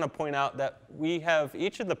I did want to point out that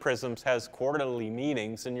each of the PRISMs has quarterly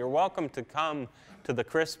meetings, and you're welcome to come to the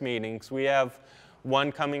CRISP meetings. We have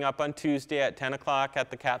one coming up on Tuesday at 10 o'clock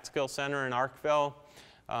at the Catskill Center in Arkville.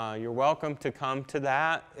 You're welcome to come to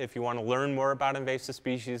that. If you want to learn more about invasive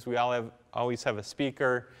species, we always have a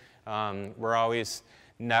speaker. We're always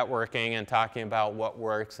networking and talking about what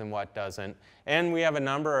works and what doesn't. And we have a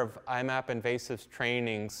number of IMAP invasives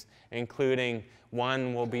trainings, including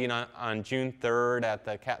one will be on June 3rd at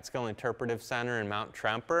the Catskill Interpretive Center in Mount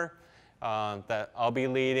Tremper that I'll be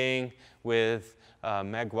leading with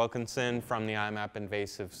Meg Wilkinson from the IMAP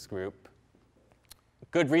Invasives group.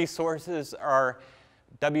 Good resources are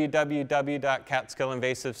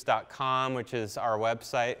www.catskillinvasives.com, which is our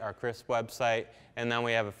website, our CRISP website, and then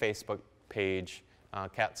we have a Facebook page,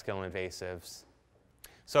 Catskill Invasives.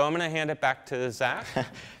 So I'm going to hand it back to Zach, and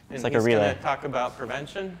like he's a relay. going to talk about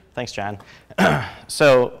prevention. Thanks, John.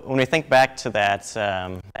 So when we think back to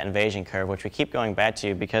that invasion curve, which we keep going back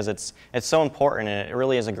to because it's so important, and it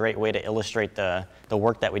really is a great way to illustrate the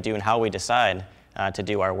work that we do and how we decide to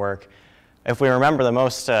do our work. If we remember the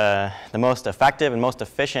most effective and most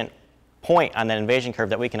efficient point on the invasion curve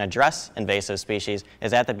that we can address invasive species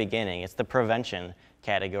is at the beginning. It's the prevention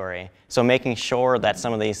category. So making sure that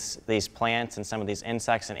some of these plants and some of these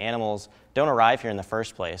insects and animals don't arrive here in the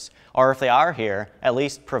first place. Or if they are here, at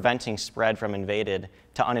least preventing spread from invaded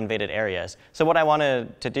to uninvaded areas. So what I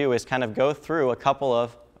wanted to do is kind of go through a couple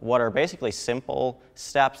of what are basically simple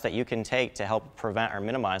steps that you can take to help prevent or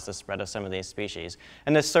minimize the spread of some of these species.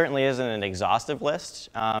 And this certainly isn't an exhaustive list,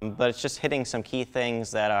 but it's just hitting some key things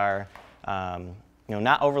that are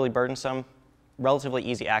not overly burdensome, relatively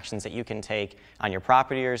easy actions that you can take on your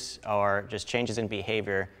properties or just changes in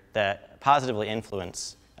behavior that positively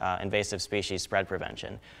influence invasive species spread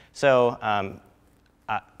prevention. So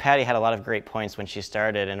Patti had a lot of great points when she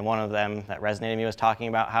started, and one of them that resonated with me was talking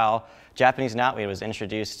about how Japanese knotweed was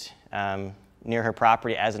introduced near her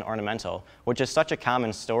property as an ornamental, which is such a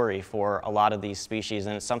common story for a lot of these species,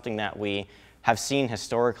 and it's something that we have seen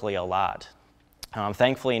historically a lot.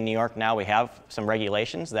 Thankfully, in New York now we have some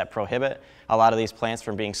regulations that prohibit a lot of these plants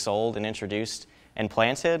from being sold and introduced and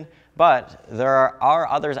planted, but there are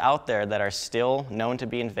others out there that are still known to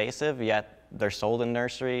be invasive, yet they're sold in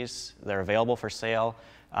nurseries, they're available for sale,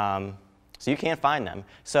 so you can't find them.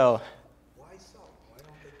 So, Why so? Why don't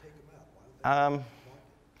they take them out?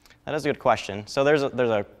 That is a good question. So there's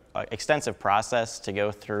a extensive process to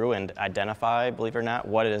go through and identify, believe it or not,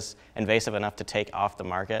 what is invasive enough to take off the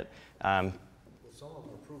market. Well, some of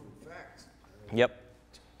them are proven facts. Yep.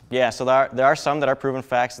 Yeah, so there are some that are proven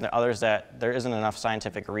facts, and there are others that there isn't enough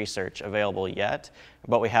scientific research available yet,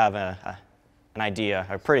 but we have an idea,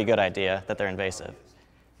 a pretty good idea, that they're invasive.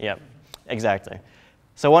 Yep, exactly.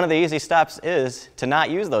 So one of the easy steps is to not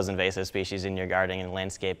use those invasive species in your gardening and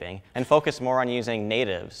landscaping and focus more on using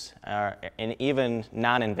natives and even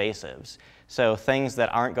non-invasives. So things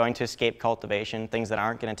that aren't going to escape cultivation, things that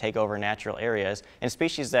aren't going to take over natural areas, and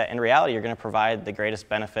species that in reality are going to provide the greatest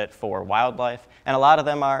benefit for wildlife, and a lot of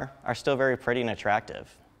them are still very pretty and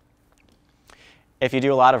attractive. If you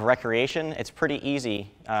do a lot of recreation, it's pretty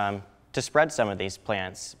easy to spread some of these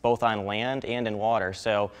plants, both on land and in water.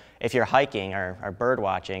 So if you're hiking or bird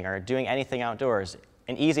watching or doing anything outdoors,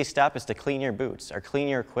 an easy step is to clean your boots or clean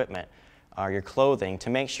your equipment or your clothing to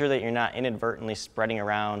make sure that you're not inadvertently spreading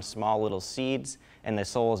around small little seeds in the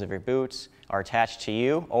soles of your boots or attached to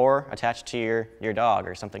you or attached to your dog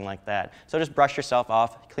or something like that. So just brush yourself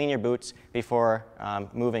off, clean your boots before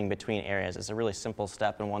moving between areas. It's a really simple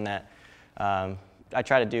step and one that I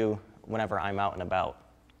try to do whenever I'm out and about.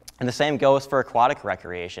 And the same goes for aquatic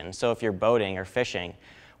recreation. So if you're boating or fishing,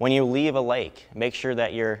 when you leave a lake, make sure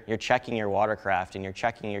that you're checking your watercraft and you're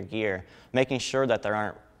checking your gear, making sure that there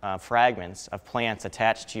aren't fragments of plants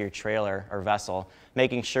attached to your trailer or vessel,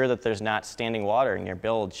 making sure that there's not standing water in your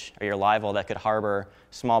bilge or your live well that could harbor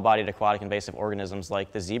small-bodied aquatic invasive organisms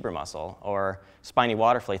like the zebra mussel or spiny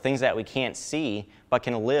water flea, things that we can't see but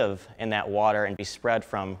can live in that water and be spread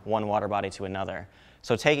from one water body to another.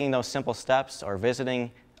 So taking those simple steps or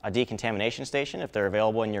visiting a decontamination station if they're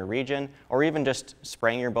available in your region, or even just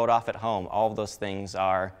spraying your boat off at home, all of those things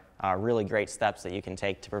are really great steps that you can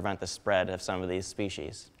take to prevent the spread of some of these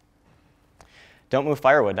species. Don't move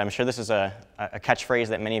firewood. I'm sure this is a catchphrase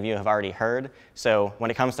that many of you have already heard. So when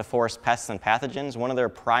it comes to forest pests and pathogens, one of their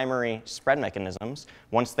primary spread mechanisms,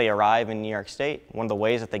 once they arrive in New York State, one of the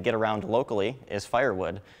ways that they get around locally is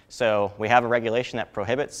firewood. So we have a regulation that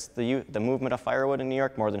prohibits the movement of firewood in New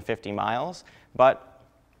York more than 50 miles. But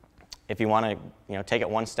if you want to take it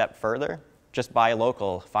one step further, just buy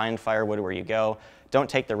local, find firewood where you go. Don't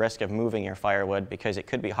take the risk of moving your firewood because it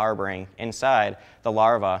could be harboring inside the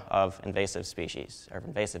larvae of invasive species or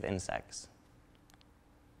invasive insects.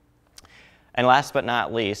 And last but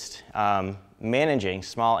not least, managing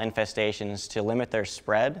small infestations to limit their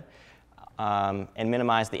spread and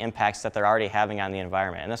minimize the impacts that they're already having on the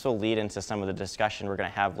environment. And this will lead into some of the discussion we're going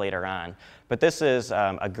to have later on. But this is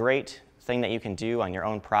a great thing that you can do on your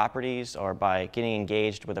own properties or by getting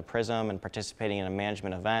engaged with a PRISM and participating in a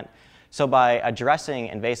management event. So by addressing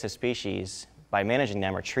invasive species, by managing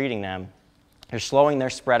them or treating them, you're slowing their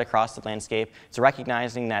spread across the landscape. It's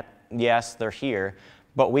recognizing that, yes, they're here,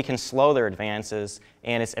 but we can slow their advances,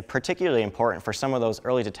 and it's particularly important for some of those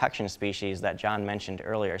early detection species that John mentioned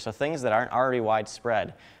earlier. So things that aren't already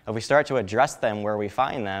widespread, if we start to address them where we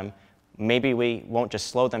find them, maybe we won't just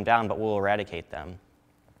slow them down, but we'll eradicate them.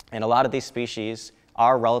 And a lot of these species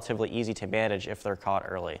are relatively easy to manage if they're caught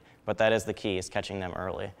early, but that is the key, is catching them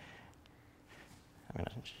early.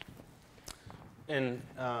 And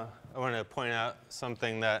I want to point out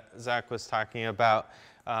something that Zach was talking about.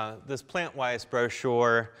 This PlantWise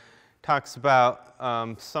brochure talks about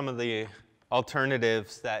some of the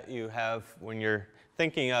alternatives that you have when you're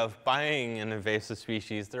thinking of buying an invasive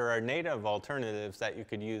species. There are native alternatives that you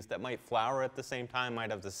could use that might flower at the same time, might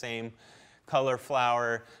have the same color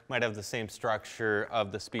flower, might have the same structure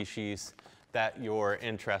of the species that you're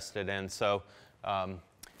interested in. So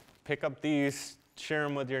pick up these, share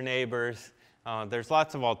them with your neighbors. There's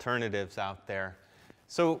lots of alternatives out there.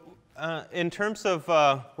 So in terms of,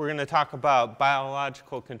 we're going to talk about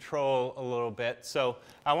biological control a little bit. So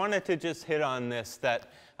I wanted to just hit on this,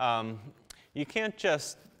 that you can't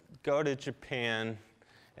just go to Japan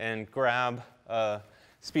and grab a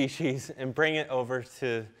species and bring it over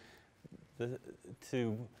to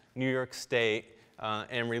New York State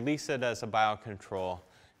and release it as a biocontrol.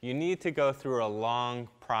 You need to go through a long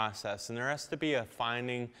process, and there has to be a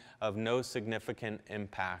finding of no significant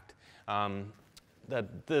impact.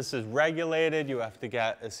 That this is regulated, you have to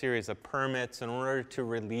get a series of permits in order to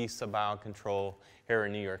release a biocontrol here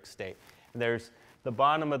in New York State. There's, the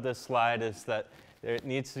bottom of this slide is that it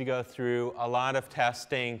needs to go through a lot of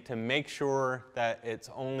testing to make sure that it's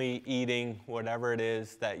only eating whatever it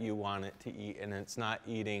is that you want it to eat, and it's not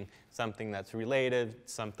eating something that's related,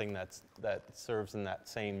 something that serves in that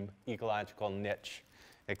same ecological niche,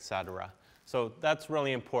 etc. So that's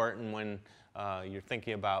really important when you're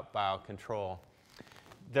thinking about biocontrol.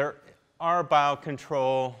 There are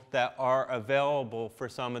biocontrol that are available for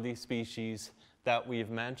some of these species that we've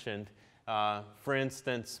mentioned. For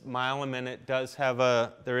instance, mile a minute does have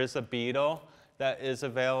there is a beetle that is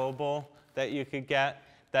available that you could get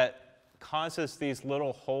that causes these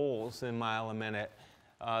little holes in mile a minute.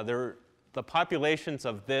 The populations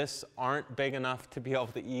of this aren't big enough to be able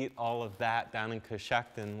to eat all of that down in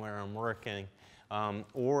Coshocton where I'm working,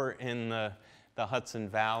 or in the Hudson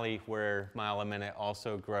Valley where mile a minute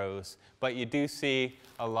also grows. But you do see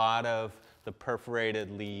a lot of the perforated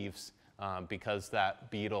leaves because that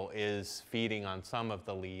beetle is feeding on some of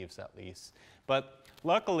the leaves at least. But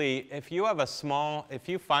luckily, if you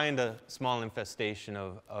find a small infestation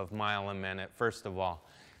of mile a minute, first of all,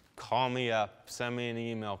 call me up, send me an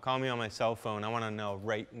email, call me on my cell phone. I want to know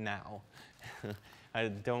right now.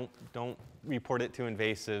 Don't report it to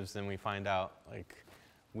invasives and we find out like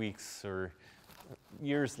weeks or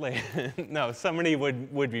years later. No, somebody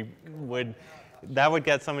that would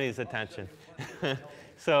get somebody's attention.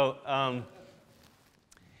 So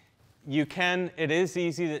it is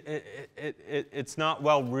easy, it's not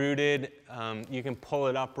well rooted. You can pull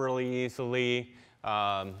it up really easily.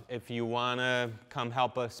 If you want to come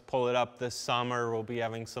help us pull it up this summer, we'll be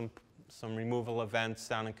having some removal events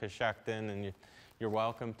down in Coshocton, and you're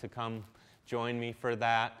welcome to come join me for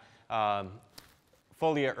that.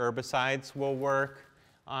 Foliar herbicides will work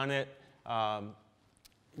on it.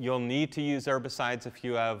 You'll need to use herbicides if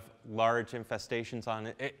you have large infestations on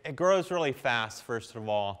it. It grows really fast, first of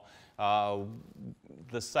all.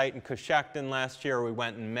 The site in Coshocton last year, we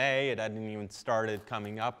went in May. It hadn't even started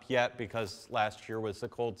coming up yet because last year was a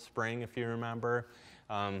cold spring, if you remember.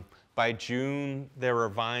 By June, there were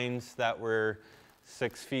vines that were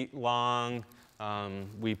 6 feet long.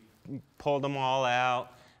 We pulled them all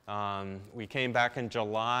out. We came back in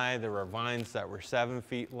July. There were vines that were 7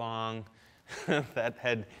 feet long that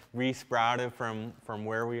had resprouted from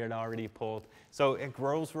where we had already pulled. So it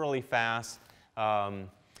grows really fast.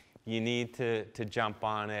 You need to jump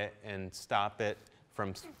on it and stop it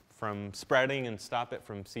from spreading and stop it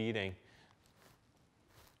from seeding.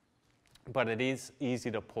 But it is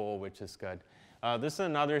easy to pull, which is good. This is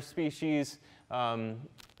another species, the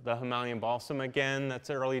Himalayan balsam again. That's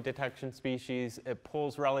an early detection species. It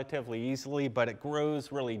pulls relatively easily, but it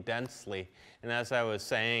grows really densely. And as I was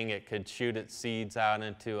saying, it could shoot its seeds out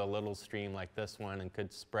into a little stream like this one and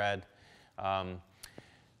could spread.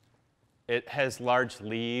 It has large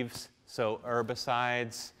leaves, so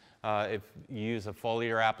herbicides If you use a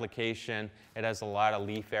foliar application, it has a lot of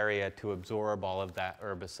leaf area to absorb all of that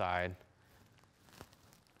herbicide.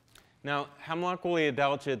 Now, hemlock woolly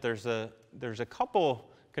adelgid, there's a couple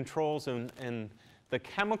controls, and the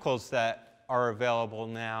chemicals that are available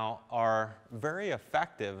now are very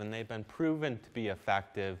effective, and they've been proven to be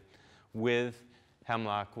effective with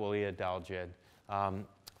hemlock woolly adelgid.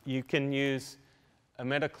 You can use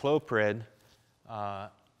imidacloprid.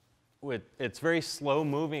 It's very slow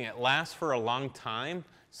moving. It lasts for a long time,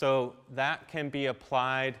 so that can be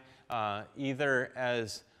applied either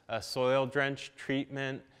as a soil drench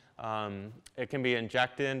treatment. It can be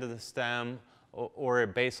injected into the stem, or a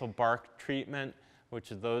basal bark treatment, which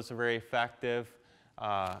those are very effective,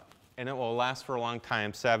 and it will last for a long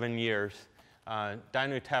time, 7 years.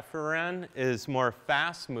 Dinutefuran is more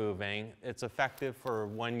fast-moving. It's effective for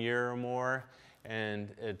 1 year or more, and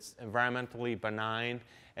it's environmentally benign.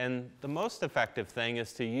 And the most effective thing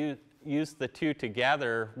is to use the two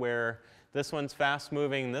together, where this one's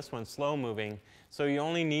fast-moving, this one's slow-moving. So you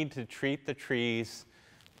only need to treat the trees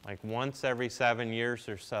like once every 7 years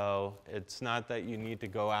or so. It's not that you need to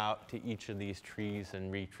go out to each of these trees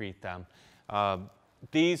and retreat them.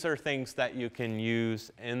 These are things that you can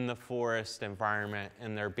use in the forest environment,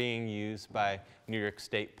 and they're being used by New York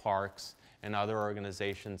State Parks and other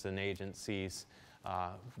organizations and agencies.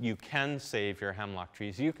 You can save your hemlock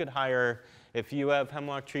trees. You could hire, if you have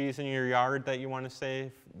hemlock trees in your yard that you want to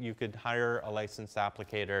save, you could hire a licensed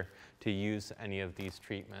applicator to use any of these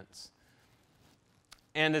treatments.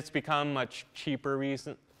 And it's become much cheaper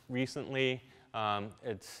recently.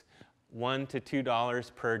 It's $1 to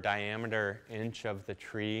 $2 per diameter inch of the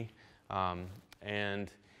tree.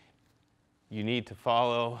 And you need to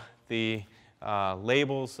follow the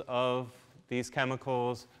labels of these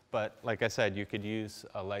chemicals, but like I said, you could use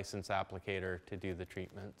a licensed applicator to do the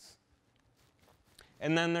treatments.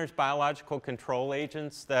 And then there's biological control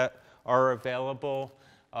agents that are available.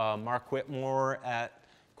 Mark Whitmore at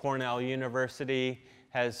Cornell University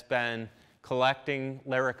has been collecting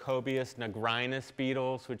Laricobius nigrinus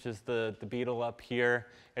beetles, which is the beetle up here.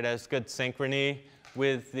 It has good synchrony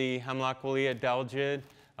with the hemlock woolly adelgid.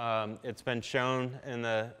 It's been shown in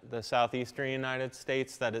the southeastern United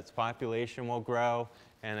States that its population will grow,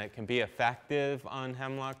 and it can be effective on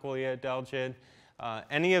hemlock woolly adelgid.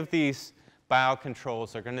 Any of these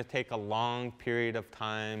biocontrols are going to take a long period of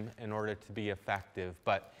time in order to be effective.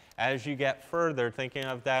 But as you get further, thinking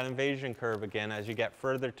of that invasion curve again, as you get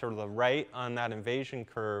further to the right on that invasion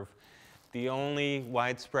curve, the only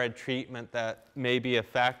widespread treatment that may be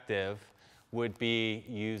effective would be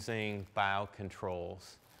using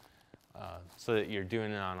biocontrols, so that you're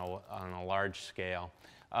doing it on a large scale.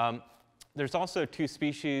 There's also 2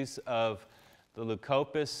 species of the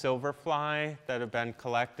Leucopus silverfly that have been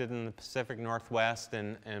collected in the Pacific Northwest,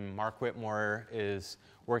 and Mark Whitmore is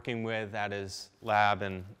working with at his lab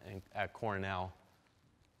at Cornell.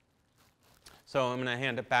 So I'm going to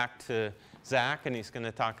hand it back to Zach, and he's going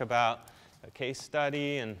to talk about a case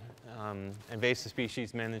study and invasive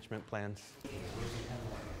species management plans.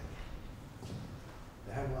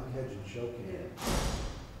 The hemlock hedge in Ashokan.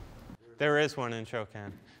 There is one in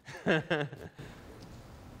Ashokan.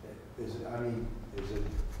 Is it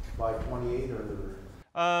by 28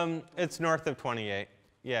 or? It's north of 28.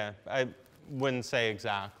 Yeah, I wouldn't say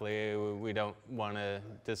exactly. We don't want to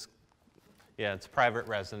yeah, it's private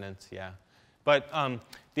residence, yeah. But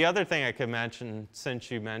the other thing I could mention, since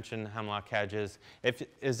you mentioned hemlock hedges,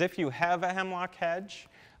 is if you have a hemlock hedge,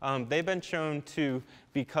 they've been shown to,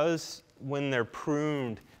 because when they're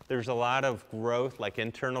pruned, there's a lot of growth, like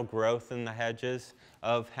internal growth in the hedges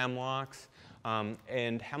of hemlocks.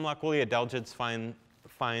 And hemlock woolly adelgids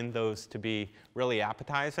find those to be really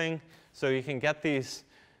appetizing. So you can get these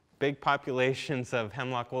big populations of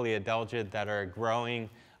hemlock woolly adelgid that are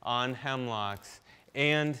growing on hemlocks.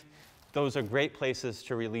 And those are great places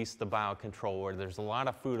to release the biocontrol, where there's a lot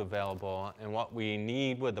of food available. And what we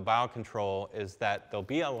need with the biocontrol is that there'll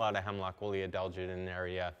be a lot of hemlock woolly adelgid in an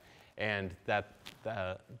area, and that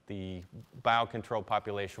the biocontrol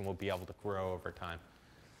population will be able to grow over time.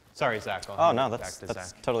 Sorry, Zach. Oh, no, that's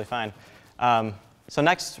totally fine. So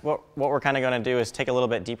next, what we're kind of going to do is take a little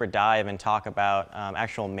bit deeper dive and talk about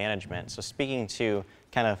actual management. So speaking to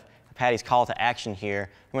kind of Patti's call to action here,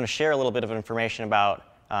 I'm going to share a little bit of information about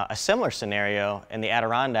a similar scenario in the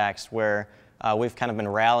Adirondacks, where we've kind of been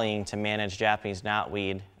rallying to manage Japanese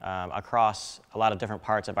knotweed across a lot of different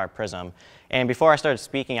parts of our prism. And before I started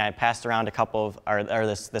speaking, I passed around a couple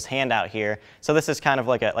of, this handout here. So this is kind of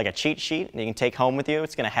like a cheat sheet you can take home with you.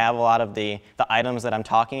 It's going to have a lot of the items that I'm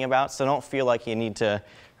talking about, so don't feel like you need to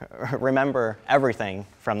remember everything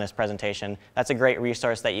from this presentation. That's a great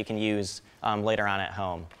resource that you can use later on at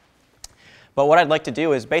home. But what I'd like to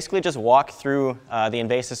do is basically just walk through the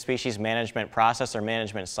invasive species management process or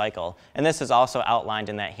management cycle. And this is also outlined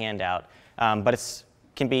in that handout. But it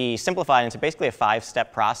can be simplified into basically a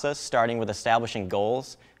 5-step process, starting with establishing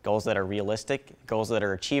goals, goals that are realistic, goals that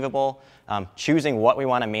are achievable, choosing what we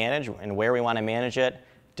want to manage and where we want to manage it,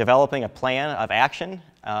 developing a plan of action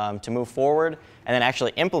to move forward, and then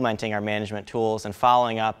actually implementing our management tools and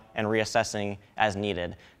following up and reassessing as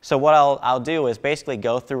needed. So what I'll do is basically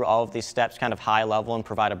go through all of these steps kind of high level and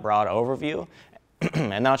provide a broad overview.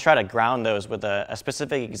 And then I'll try to ground those with a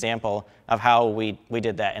specific example of how we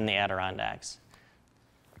did that in the Adirondacks.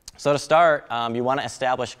 So to start, you want to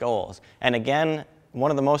establish goals. And again, one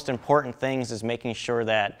of the most important things is making sure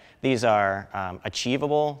that these are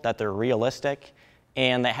achievable, that they're realistic,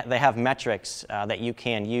 and they have metrics that you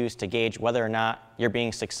can use to gauge whether or not you're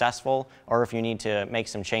being successful or if you need to make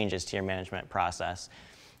some changes to your management process.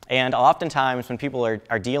 And oftentimes when people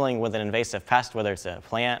are dealing with an invasive pest, whether it's a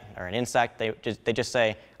plant or an insect, they just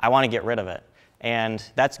say, I want to get rid of it. And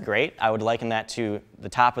that's great. I would liken that to the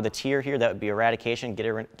top of the tier here. That would be eradication,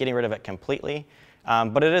 getting rid of it completely.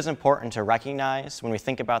 But it is important to recognize when we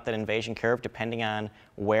think about that invasion curve, depending on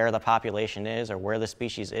where the population is or where the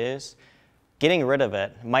species is, getting rid of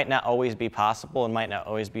it might not always be possible and might not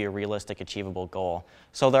always be a realistic, achievable goal.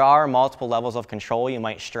 So there are multiple levels of control you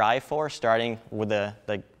might strive for, starting with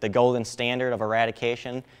the golden standard of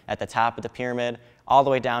eradication at the top of the pyramid, all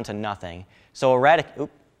the way down to nothing. So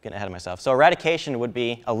getting ahead of myself. So eradication would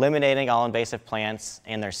be eliminating all invasive plants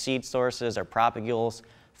and their seed sources or propagules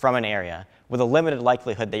from an area, with a limited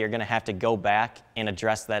likelihood that you're going to have to go back and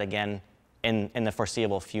address that again in the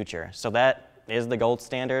foreseeable future. So that is the gold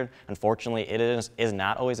standard. Unfortunately, it is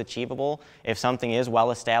not always achievable. If something is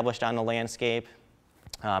well established on the landscape,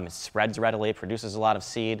 it spreads readily, produces a lot of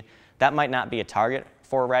seed, that might not be a target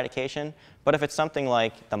for eradication. But if it's something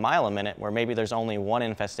like the mile a minute, where maybe there's only one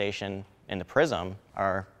infestation in the prism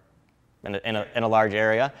or in a large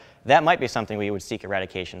area, that might be something we would seek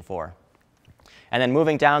eradication for. And then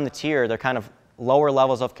moving down the tier, they're kind of lower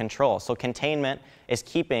levels of control. So containment is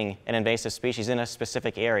keeping an invasive species in a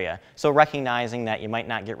specific area. So recognizing that you might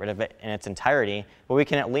not get rid of it in its entirety, but we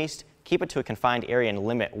can at least keep it to a confined area and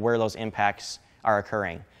limit where those impacts are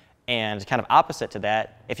occurring. And kind of opposite to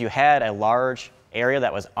that, if you had a large area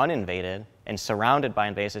that was uninvaded and surrounded by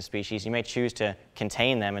invasive species, you may choose to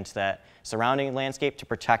contain them into that surrounding landscape to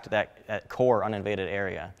protect that core uninvaded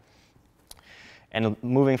area. And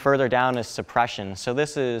moving further down is suppression. So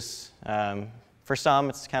this is, for some,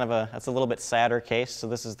 it's kind of that's a little bit sadder case. So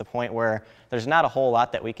this is the point where there's not a whole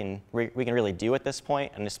lot that we can really do at this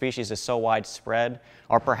point, and the species is so widespread,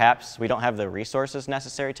 or perhaps we don't have the resources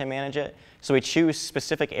necessary to manage it. So we choose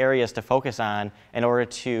specific areas to focus on in order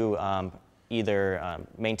to either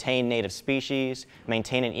maintain native species,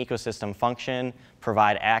 maintain an ecosystem function,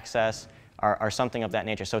 provide access, or something of that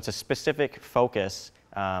nature. So it's a specific focus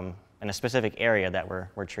in a specific area that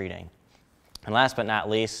we're treating. And last but not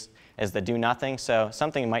least is the do nothing. So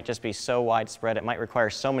something might just be so widespread, it might require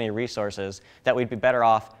so many resources that we'd be better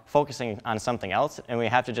off focusing on something else, and we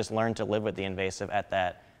have to just learn to live with the invasive at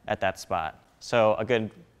that spot. So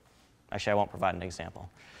actually I won't provide an example.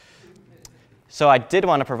 So I did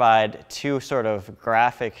want to provide two sort of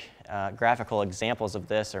graphical examples of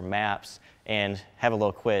this, or maps, and have a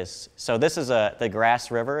little quiz. So this is the Grass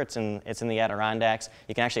River. It's in the Adirondacks.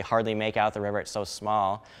 You can actually hardly make out the river. It's so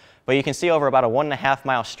small. But you can see over about a 1.5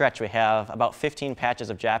 mile stretch, we have about 15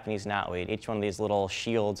 patches of Japanese knotweed. Each one of these little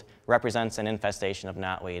shields represents an infestation of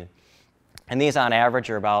knotweed. And these on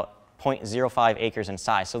average are about 0.05 acres in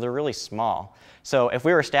size, so they're really small. So if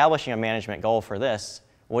we were establishing a management goal for this,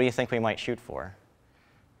 what do you think we might shoot for?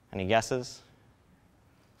 Any guesses?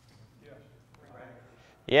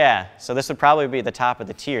 Yeah, so this would probably be the top of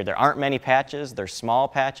the tier. There aren't many patches, they're small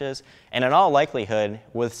patches, and in all likelihood,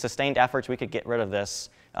 with sustained efforts, we could get rid of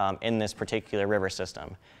this in this particular river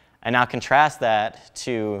system. And now contrast that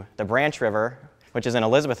to the Branch River, which is in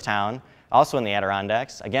Elizabethtown, also in the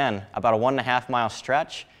Adirondacks. Again, about a 1.5 mile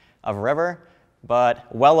stretch of river, but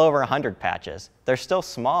well over 100 patches. They're still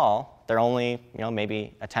small. They're only,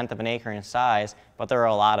 maybe 1/10 of an acre in size, but there are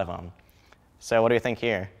a lot of them. So what do you think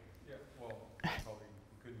here?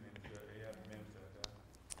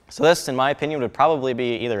 So this, in my opinion, would probably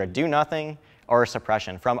be either a do-nothing or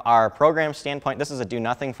suppression. From our program standpoint, this is a do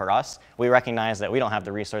nothing for us. We recognize that we don't have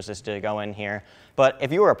the resources to go in here. But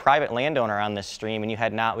if you were a private landowner on this stream and you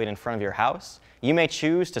had knotweed in front of your house, you may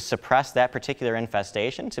choose to suppress that particular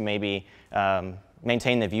infestation to maybe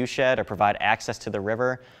maintain the view shed or provide access to the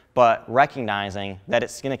river, but recognizing that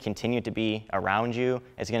it's going to continue to be around you,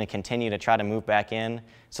 it's going to continue to try to move back in.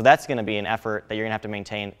 So that's going to be an effort that you're going to have to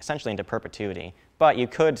maintain essentially into perpetuity. But you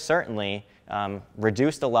could certainly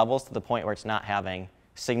reduce the levels to the point where it's not having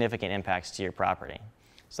significant impacts to your property.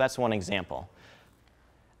 So that's one example.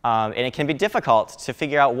 And it can be difficult to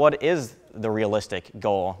figure out what is the realistic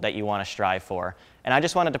goal that you want to strive for. And I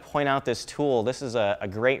just wanted to point out this tool. This is a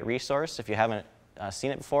great resource if you haven't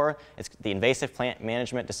seen it before. It's the Invasive Plant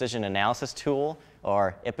Management Decision Analysis Tool,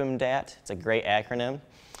 or IPMDAT. It's a great acronym.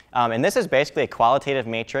 And this is basically a qualitative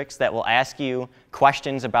matrix that will ask you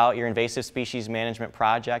questions about your invasive species management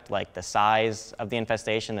project, like the size of the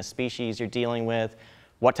infestation, the species you're dealing with,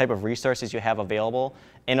 what type of resources you have available,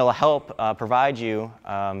 and it'll help provide you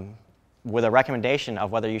with a recommendation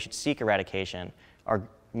of whether you should seek eradication, or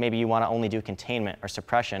maybe you want to only do containment or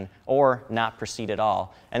suppression, or not proceed at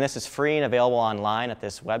all. And this is free and available online at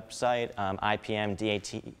this website,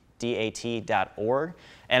 ipmdat.org.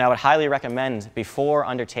 And I would highly recommend, before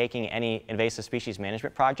undertaking any invasive species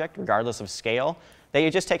management project, regardless of scale, that you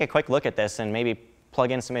just take a quick look at this and maybe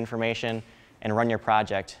plug in some information and run your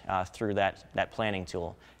project through that planning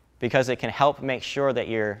tool. Because it can help make sure that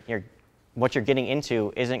what you're getting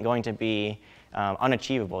into isn't going to be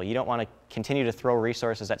unachievable. You don't want to continue to throw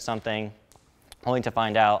resources at something only to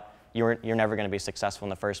find out you're never going to be successful in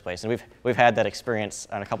the first place. And we've had that experience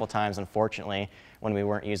a couple times, unfortunately, when we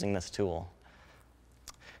weren't using this tool.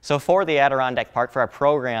 So for the Adirondack Park, for our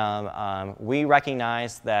program, we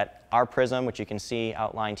recognize that our PRISM, which you can see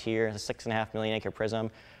outlined here, is a 6.5 million acre PRISM.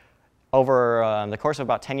 Over the course of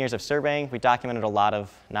about 10 years of surveying, we documented a lot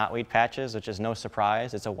of knotweed patches, which is no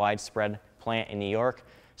surprise. It's a widespread plant in New York.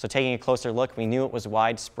 So taking a closer look, we knew it was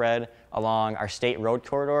widespread along our state road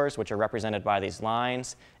corridors, which are represented by these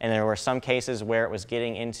lines. And there were some cases where it was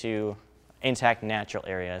getting into intact natural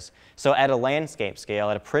areas. So at a landscape scale,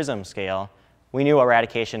 at a PRISM scale, we knew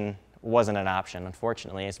eradication wasn't an option,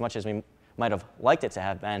 unfortunately. As much as we might have liked it to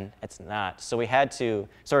have been, it's not. So we had to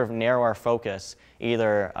sort of narrow our focus,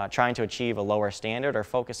 either trying to achieve a lower standard or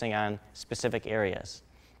focusing on specific areas.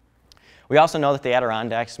 We also know that the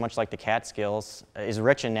Adirondacks, much like the Catskills, is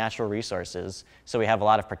rich in natural resources. So we have a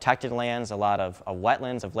lot of protected lands, a lot of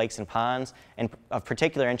wetlands, of lakes and ponds, and of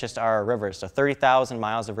particular interest are our rivers. So 30,000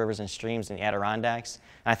 miles of rivers and streams in the Adirondacks.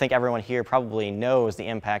 And I think everyone here probably knows the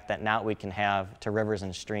impact that knotweed can have to rivers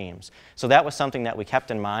and streams. So that was something that we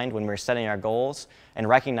kept in mind when we were setting our goals and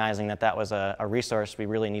recognizing that that was a resource we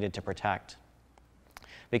really needed to protect.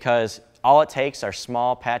 Because all it takes are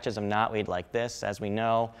small patches of knotweed like this, as we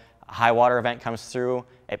know. A high water event comes through,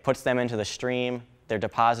 it puts them into the stream, they're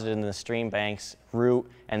deposited in the stream banks, root,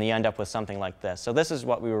 and you end up with something like this. So this is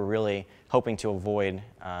what we were really hoping to avoid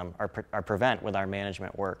or prevent with our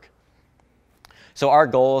management work. So our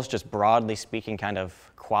goals, just broadly speaking, kind of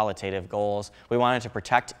qualitative goals, we wanted to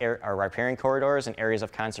protect our riparian corridors and areas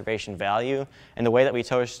of conservation value. And the way that we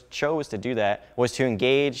chose to do that was to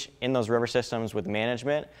engage in those river systems with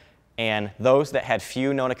management. And those that had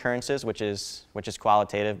few known occurrences, which is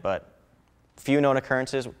qualitative, but few known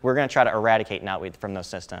occurrences, we're going to try to eradicate knotweed from those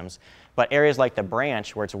systems. But areas like the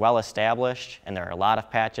branch, where it's well established and there are a lot of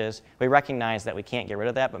patches, we recognize that we can't get rid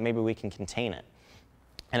of that, but maybe we can contain it.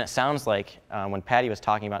 And it sounds like when Patti was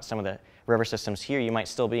talking about some of the river systems here, you might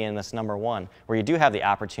still be in this number one, where you do have the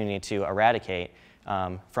opportunity to eradicate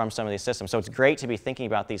from some of these systems. So it's great to be thinking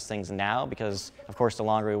about these things now, because of course the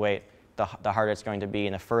longer we wait, the harder it's going to be,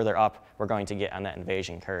 and the further up we're going to get on that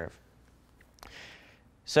invasion curve.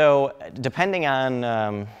 So depending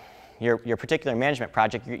on your particular management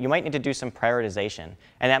project, you might need to do some prioritization.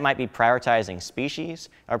 And that might be prioritizing species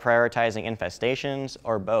or prioritizing infestations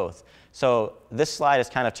or both. So this slide is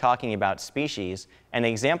kind of talking about species. And the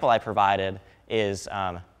example I provided is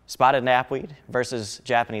spotted knapweed versus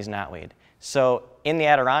Japanese knotweed. So in the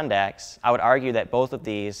Adirondacks, I would argue that both of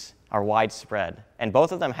these are widespread, and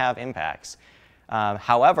both of them have impacts.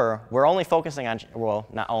 However, we're only focusing on, well,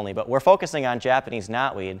 not only, but we're focusing on Japanese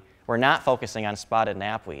knotweed. We're not focusing on spotted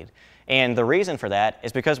knapweed. And the reason for that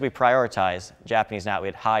is because we prioritize Japanese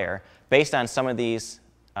knotweed higher based on some of these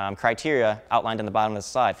criteria outlined in the bottom of the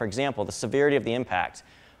slide. For example, the severity of the impact.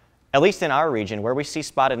 At least in our region, where we see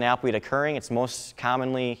spotted knapweed occurring, it's most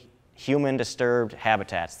commonly human-disturbed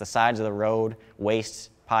habitats, the sides of the road, waste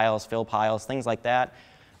piles, fill piles, things like that.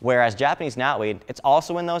 Whereas Japanese knotweed, it's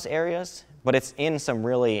also in those areas, but it's in some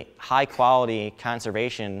really high-quality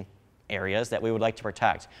conservation areas that we would like to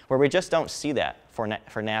protect, where we just don't see that for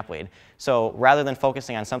knapweed. So rather than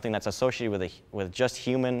focusing on something that's associated with just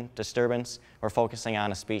human disturbance, we're focusing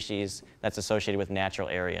on a species that's associated with natural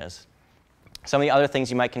areas. Some of the other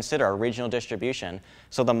things you might consider are regional distribution.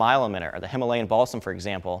 So the mile emitter, or the Himalayan balsam, for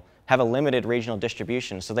example, have a limited regional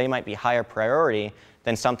distribution, so they might be higher priority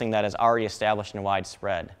than something that is already established and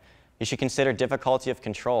widespread. You should consider difficulty of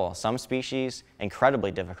control. Some species,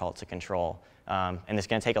 incredibly difficult to control, and it's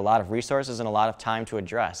going to take a lot of resources and a lot of time to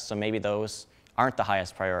address, so maybe those aren't the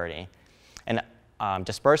highest priority. And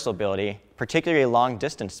dispersal ability, particularly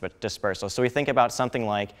long-distance dispersal. So we think about something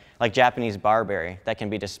like Japanese barberry that can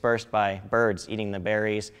be dispersed by birds eating the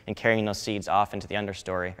berries and carrying those seeds off into the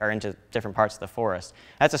understory or into different parts of the forest.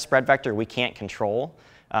 That's a spread vector we can't control.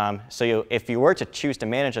 If you were to choose to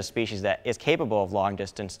manage a species that is capable of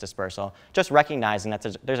long-distance dispersal, just recognizing that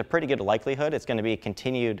there's a pretty good likelihood it's going to be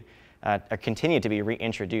continue to be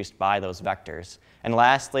reintroduced by those vectors. And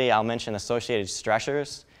lastly, I'll mention associated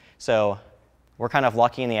stressors. So we're kind of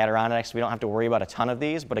lucky in the Adirondacks. We don't have to worry about a ton of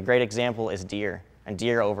these, but a great example is deer and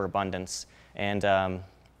deer overabundance. And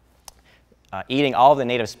eating all of the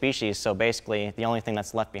native species, so basically the only thing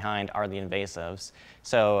that's left behind are the invasives.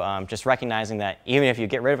 So just recognizing that even if you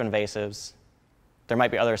get rid of invasives, there might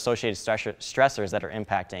be other associated stressors that are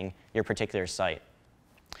impacting your particular site.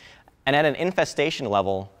 And at an infestation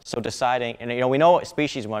level, so deciding, and we know what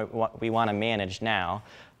species we want to manage now,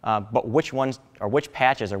 but which ones, or which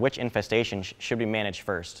patches, or which infestations should be managed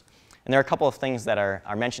first. And there are a couple of things that are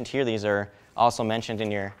mentioned here. These are also mentioned in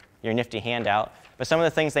your nifty handout. But some of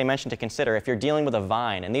the things they mentioned to consider if you're dealing with a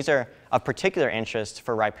vine, and these are of particular interest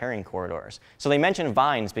for riparian corridors. So they mention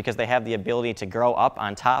vines because they have the ability to grow up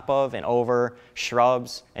on top of and over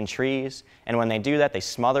shrubs and trees. And when they do that, they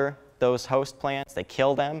smother those host plants, they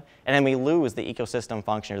kill them, and then we lose the ecosystem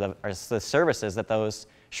function or the services that those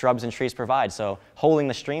shrubs and trees provide, so holding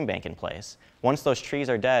the stream bank in place. Once those trees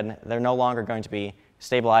are dead, they're no longer going to be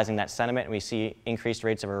stabilizing that sediment, and we see increased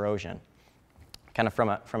rates of erosion. Kind of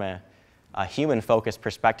from a human-focused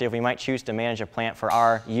perspective, we might choose to manage a plant for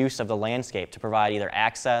our use of the landscape to provide either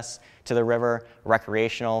access to the river,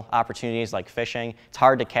 recreational opportunities like fishing. It's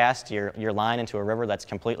hard to cast your line into a river that's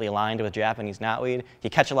completely aligned with Japanese knotweed. If you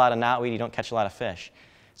catch a lot of knotweed, you don't catch a lot of fish.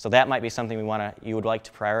 So that might be something you would like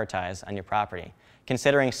to prioritize on your property.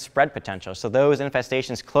 Considering spread potential, so those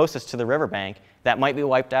infestations closest to the riverbank that might be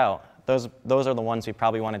wiped out, those are the ones we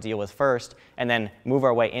probably want to deal with first, and then move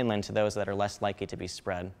our way inland to those that are less likely to be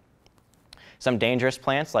spread. Some dangerous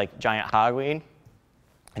plants like giant hogweed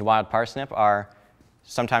and wild parsnip are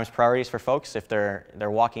sometimes priorities for folks if they're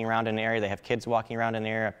walking around in an area, they have kids walking around in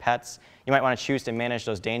an area, pets. You might want to choose to manage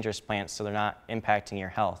those dangerous plants so they're not impacting your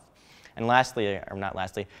health. And lastly, or not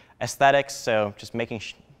lastly, aesthetics, so just making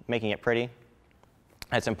it pretty.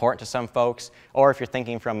 That's important to some folks. Or if you're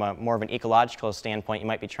thinking from more of an ecological standpoint, you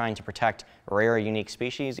might be trying to protect rare or unique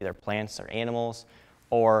species, either plants or animals,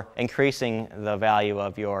 or increasing the value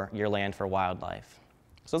of your land for wildlife.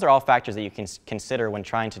 So those are all factors that you can consider when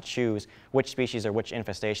trying to choose which species or which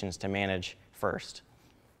infestations to manage first.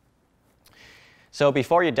 So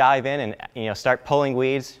before you dive in and start pulling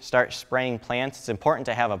weeds, start spraying plants, it's important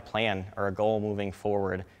to have a plan or a goal moving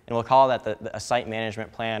forward. And we'll call that a site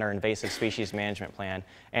management plan or invasive species management plan.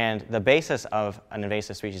 And the basis of an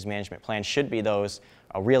invasive species management plan should be those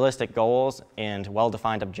realistic goals and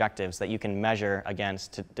well-defined objectives that you can measure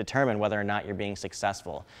against to determine whether or not you're being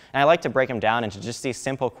successful. And I like to break them down into just these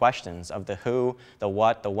simple questions of the who, the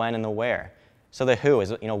what, the when, and the where. So the who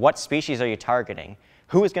is, what species are you targeting?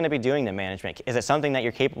 Who is going to be doing the management? Is it something that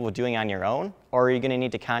you're capable of doing on your own, or are you going to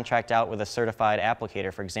need to contract out with a certified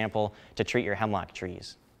applicator, for example, to treat your hemlock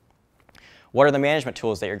trees? What are the management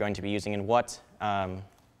tools that you're going to be using, and what,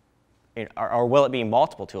 or will it be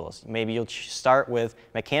multiple tools? Maybe you'll start with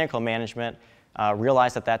mechanical management,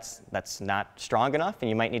 realize that that's not strong enough, and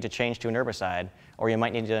you might need to change to an herbicide, or you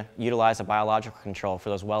might need to utilize a biological control for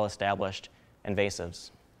those well-established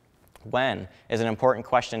invasives. When is an important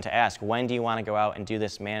question to ask. When do you want to go out and do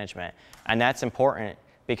this management? And that's important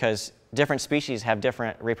because different species have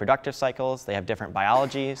different reproductive cycles, they have different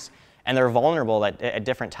biologies, and they're vulnerable at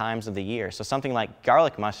different times of the year. So something like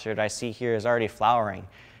garlic mustard I see here is already flowering.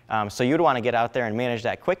 So you'd want to get out there and manage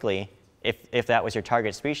that quickly if that was your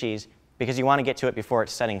target species, because you want to get to it before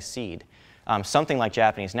it's setting seed. Something like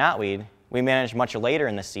Japanese knotweed, we manage much later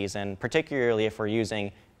in the season, particularly if we're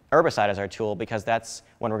using herbicide as our tool, because that's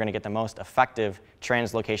when we're going to get the most effective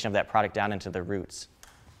translocation of that product down into the roots.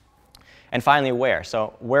 And finally, where?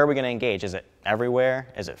 So where are we going to engage? Is it everywhere?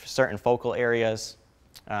 Is it certain focal areas?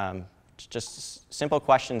 Just simple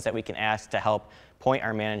questions that we can ask to help point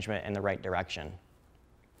our management in the right direction.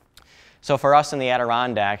 So for us in the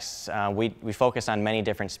Adirondacks, we focus on many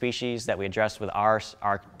different species that we address with our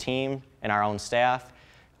team and our own staff.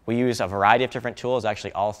 We use a variety of different tools,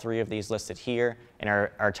 actually all 3 of these listed here, and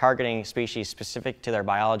are targeting species specific to their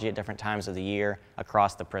biology at different times of the year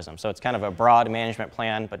across the prism. So it's kind of a broad management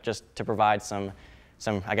plan, but just to provide some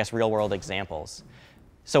I guess, real-world examples.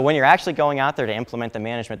 So when you're actually going out there to implement the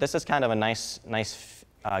management, this is kind of a nice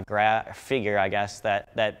figure, I guess,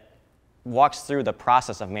 that walks through the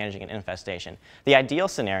process of managing an infestation. The ideal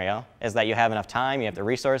scenario is that you have enough time, you have the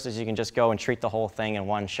resources, you can just go and treat the whole thing in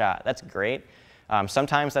one shot. That's great.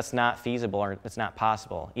 Sometimes that's not feasible or it's not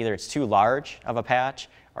possible. Either it's too large of a patch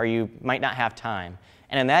or you might not have time.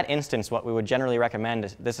 And in that instance, what we would generally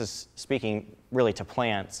recommend, this is speaking really to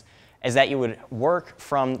plants, is that you would work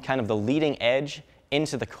from kind of the leading edge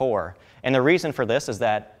into the core. And the reason for this is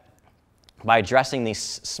that by addressing these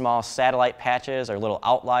small satellite patches or little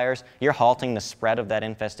outliers, you're halting the spread of that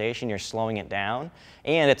infestation, you're slowing it down.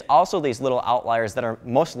 And it's also these little outliers that are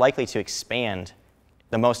most likely to expand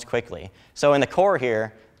the most quickly. So in the core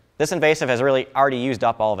here, this invasive has really already used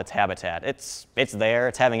up all of its habitat. It's there,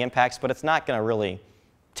 it's having impacts, but it's not going to really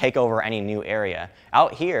take over any new area.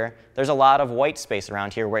 Out here, there's a lot of white space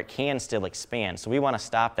around here where it can still expand. So we want to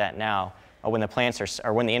stop that now when the plants are,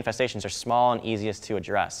 or when the infestations are small and easiest to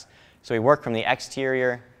address. So we work from the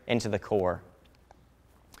exterior into the core.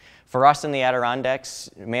 For us in the Adirondacks,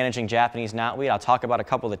 managing Japanese knotweed, I'll talk about a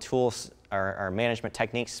couple of the tools or management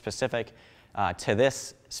techniques specific to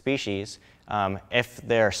this species. If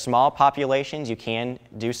they're small populations, you can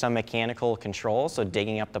do some mechanical control, so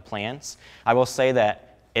digging up the plants. I will say that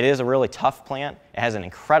it is a really tough plant. It has an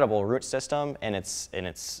incredible root system and its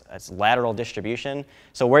lateral distribution.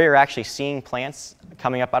 So where you're actually seeing plants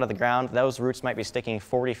coming up out of the ground, those roots might be sticking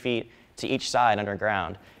 40 feet to each side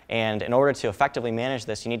underground. And in order to effectively manage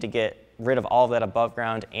this, you need to get rid of all of that above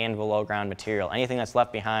ground and below ground material. Anything that's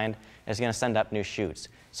left behind is going to send up new shoots.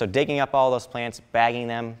 So digging up all those plants, bagging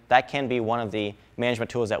them, that can be one of the management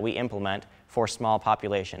tools that we implement for small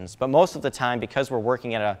populations. But most of the time, because we're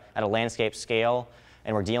working at a landscape scale,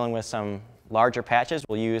 and we're dealing with some larger patches,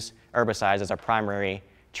 we'll use herbicides as our primary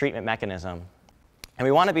treatment mechanism. And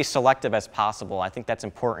we want to be selective as possible. I think that's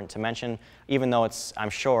important to mention, even though it's, I'm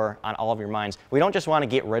sure, on all of your minds. We don't just want to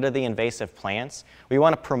get rid of the invasive plants. We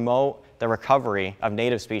want to promote the recovery of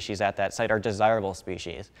native species at that site, or desirable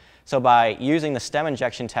species. So by using the stem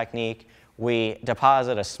injection technique, we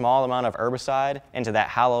deposit a small amount of herbicide into that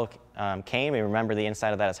hollow cane. We remember the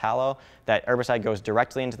inside of that is hollow. That herbicide goes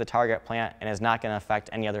directly into the target plant and is not going to affect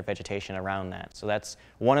any other vegetation around that. So that's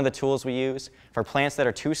one of the tools we use. For plants that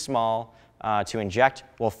are too small to inject,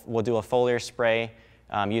 we'll do a foliar spray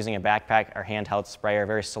using a backpack or handheld sprayer,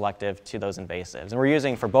 very selective to those invasives. And we're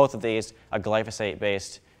using, for both of these, a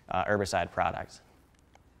glyphosate-based herbicide product.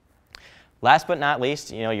 Last but not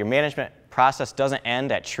least, your management process doesn't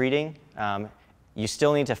end at treating. You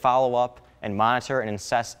still need to follow up and monitor and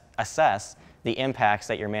assess the impacts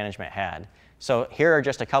that your management had. So here are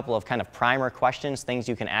just a couple of kind of primer questions, things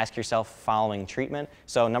you can ask yourself following treatment.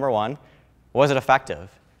 So number one, was it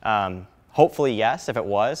effective? Hopefully yes. If it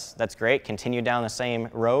was, that's great. Continue down the same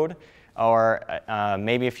road. Or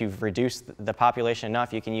maybe if you've reduced the population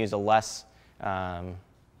enough, you can use a less,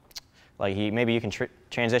 maybe you can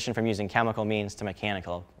transition from using chemical means to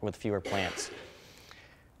mechanical with fewer plants.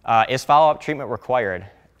 Is follow-up treatment required?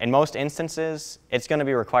 In most instances, it's going to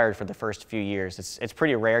be required for the first few years. It's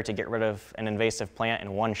pretty rare to get rid of an invasive plant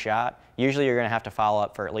in one shot. Usually you're going to have to follow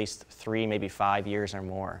up for at least 3, maybe 5 years or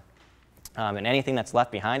more. And anything that's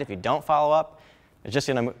left behind, if you don't follow up, it's just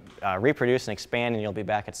going to reproduce and expand, and you'll be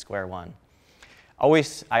back at square one. I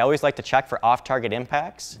always like to check for off-target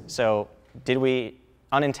impacts. So did we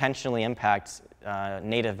unintentionally impact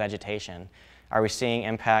native vegetation? Are we seeing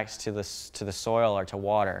impacts to the soil or to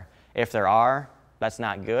water? If there are, that's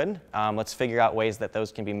not good. Let's figure out ways that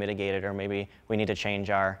those can be mitigated, or maybe we need to change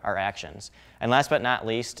our actions. And last but not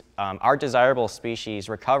least, are desirable species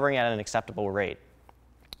recovering at an acceptable rate?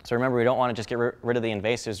 So remember, we don't want to just get rid of the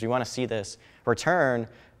invasives. We want to see this return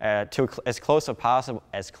to as close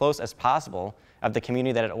as possible of the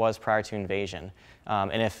community that it was prior to invasion.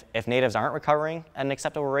 And if natives aren't recovering at an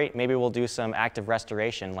acceptable rate, maybe we'll do some active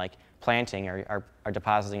restoration, like planting or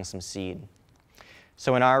depositing some seed.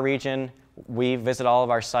 So in our region, we visit all of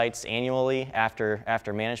our sites annually after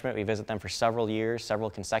management. We visit them for several years, several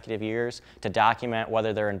consecutive years, to document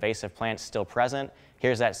whether there are invasive plants still present.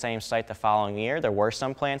 Here's that same site the following year. There were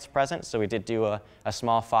some plants present, so we did do a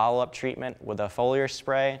small follow-up treatment with a foliar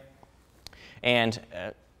spray. And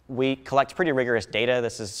we collect pretty rigorous data.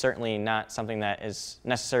 This is certainly not something that is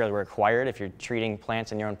necessarily required if you're treating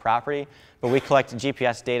plants in your own property, but we collect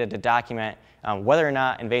GPS data to document whether or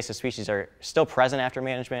not invasive species are still present after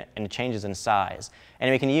management and changes in size.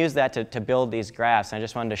 And we can use that to build these graphs. And I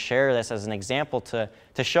just wanted to share this as an example to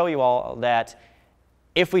show you all that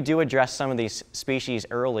if we do address some of these species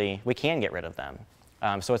early, we can get rid of them.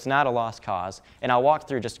 So it's not a lost cause. And I'll walk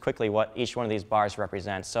through just quickly what each one of these bars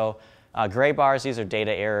represents. So gray bars, these are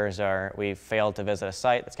data errors, or we failed to visit a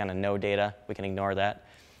site. That's kind of no data. We can ignore that.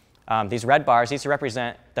 These red bars, these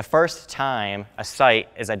represent the first time a site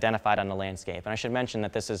is identified on the landscape. And I should mention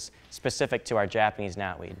that this is specific to our Japanese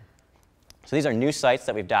knotweed. So these are new sites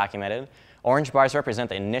that we've documented. Orange bars represent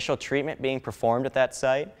the initial treatment being performed at that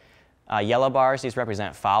site. Yellow bars, these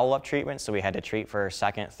represent follow-up treatment. So we had to treat for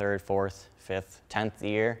second, third, fourth, fifth, 10th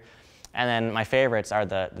year. And then my favorites are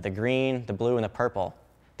the green, the blue, and the purple.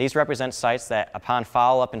 These represent sites that, upon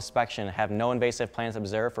follow-up inspection, have no invasive plants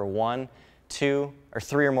observed for 1, 2, or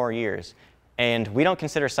 3 or more years. And we don't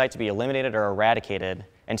consider a site to be eliminated or eradicated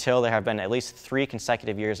until there have been at least 3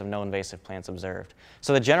 consecutive years of no invasive plants observed.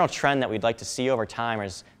 So the general trend that we'd like to see over time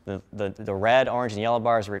is the red, orange, and yellow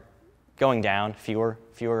bars going down, fewer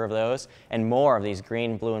of those, and more of these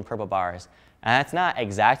green, blue, and purple bars. And that's not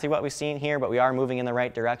exactly what we've seen here, but we are moving in the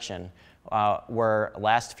right direction. Where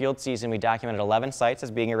last field season we documented 11 sites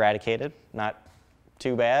as being eradicated, not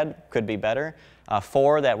too bad, could be better.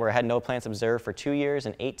 4 that had no plants observed for 2 years,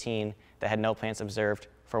 and 18 that had no plants observed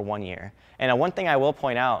for 1 year. And one thing I will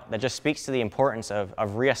point out that just speaks to the importance of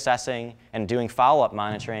reassessing and doing follow-up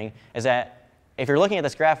monitoring is that if you're looking at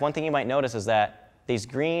this graph, one thing you might notice is that these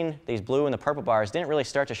green, these blue, and the purple bars didn't really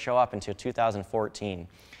start to show up until 2014.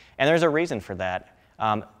 And there's a reason for that.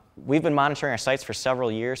 We've been monitoring our sites for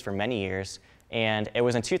several years, for many years, and it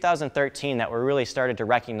was in 2013 that we really started to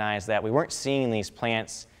recognize that we weren't seeing these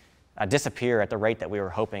plants disappear at the rate that we were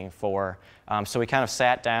hoping for. So we kind of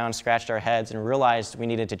sat down, scratched our heads, and realized we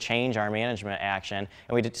needed to change our management action.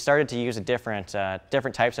 And we started to use different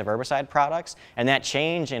types of herbicide products. And that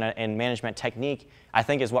change in management technique, I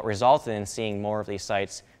think, is what resulted in seeing more of these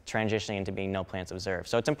sites transitioning into being no plants observed.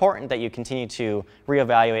 So it's important that you continue to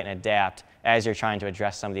reevaluate and adapt as you're trying to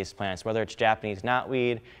address some of these plants, whether it's Japanese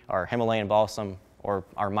knotweed or Himalayan balsam or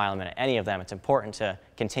our myelominate, any of them. It's important to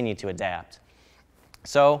continue to adapt.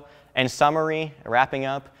 So in summary, wrapping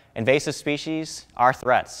up, invasive species are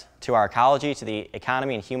threats to our ecology, to the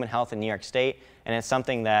economy and human health in New York State, and it's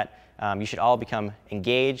something that you should all become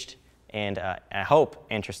engaged and I hope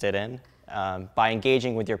interested in by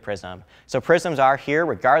engaging with your PRISM. So PRISMs are here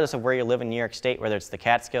regardless of where you live in New York State, whether it's the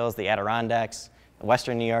Catskills, the Adirondacks,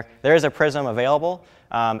 Western New York. There is a PRISM available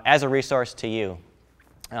as a resource to you.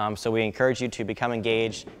 So we encourage you to become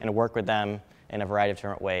engaged and work with them in a variety of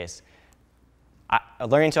different ways.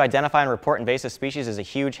 Learning to identify and report invasive species is a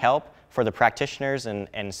huge help for the practitioners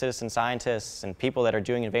and citizen scientists and people that are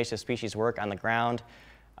doing invasive species work on the ground.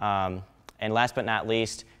 And last but not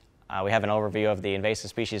least, we have an overview of the invasive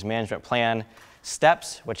species management plan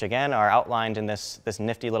steps, which again are outlined in this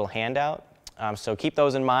nifty little handout. So keep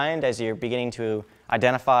those in mind as you're beginning to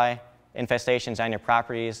identify infestations on your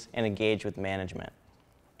properties and engage with management.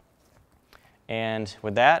 And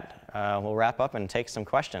with that, we'll wrap up and take some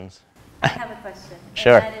questions. I have a question.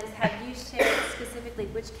 Sure. And that is, have you shared specifically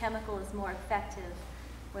which chemical is more effective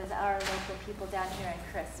with our local people down here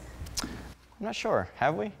in CRISP? I'm not sure.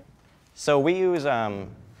 Have we? So we use,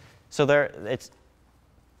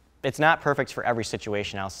 it's not perfect for every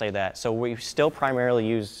situation, I'll say that. So we still primarily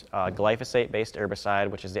use glyphosate-based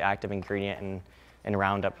herbicide, which is the active ingredient in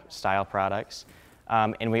Roundup style products.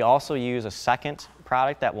 And we also use a second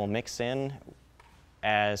product that will mix in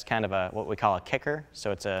as kind of what we call a kicker.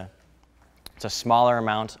 So it's a smaller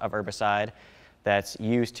amount of herbicide that's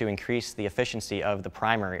used to increase the efficiency of the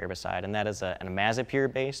primary herbicide, and that is an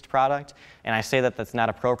imazapyr-based product. And I say that that's not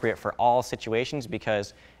appropriate for all situations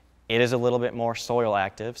because it is a little bit more soil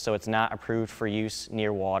active, so it's not approved for use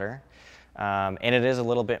near water. And it is a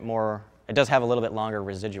little bit more, it does have a little bit longer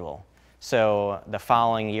residual. So the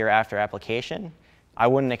following year after application, I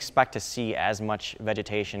wouldn't expect to see as much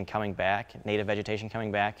vegetation coming back, native vegetation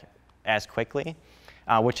coming back as quickly.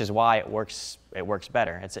 Which is why it works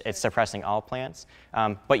better. It's suppressing all plants.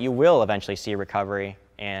 But you will eventually see recovery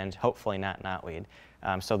and hopefully not knotweed.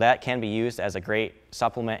 So that can be used as a great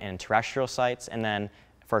supplement in terrestrial sites. And then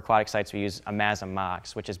for aquatic sites, we use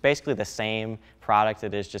Amazamox, which is basically the same product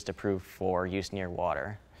that is just approved for use near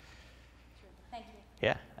water. Thank you.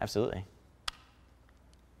 Yeah, absolutely.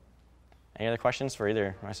 Any other questions for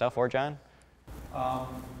either myself or John?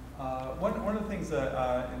 One of the things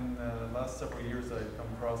that in the last several years that I've come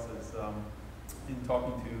across is in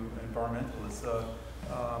talking to environmentalists,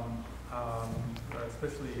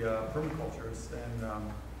 especially permaculturists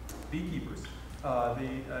and beekeepers.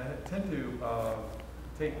 They tend to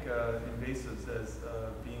take invasives as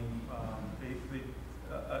being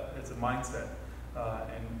it's a mindset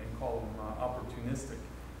and call them opportunistic.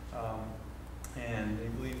 And they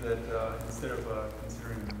believe that instead of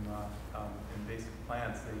considering them invasive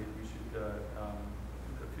plants, we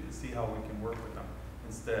should see how we can work with them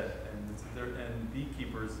instead. And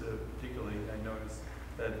beekeepers particularly, I noticed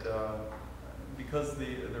that because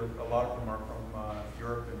a lot of them are from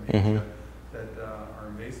Europe and Asia that are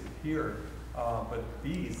invasive here, but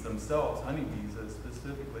bees themselves, honeybees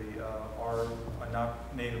specifically, are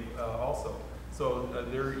not native also. So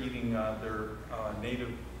they're eating their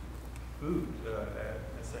native food,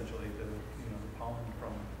 essentially, the pollen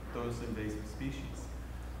from those invasive species.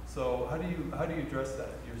 So how do you address that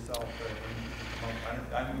yourself?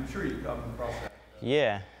 I'm sure you come across that.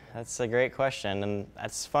 Yeah, that's a great question, and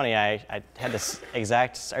that's funny. I had this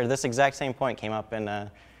exact same point came up in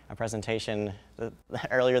a presentation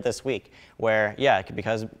earlier this week, where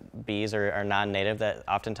because bees are non-native, that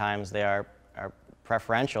oftentimes they are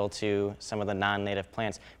preferential to some of the non-native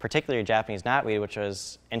plants, particularly Japanese knotweed, which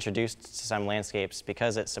was introduced to some landscapes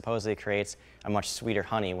because it supposedly creates a much sweeter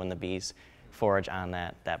honey when the bees forage on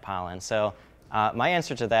that pollen. So my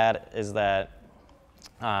answer to that is that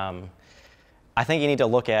I think you need to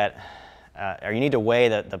look at, or you need to weigh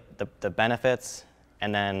the benefits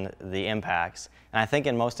and then the impacts. And I think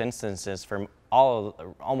in most instances, for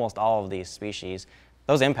almost all of these species,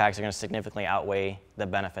 those impacts are going to significantly outweigh the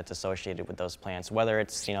benefits associated with those plants, whether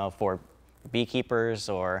it's for beekeepers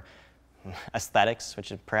or aesthetics,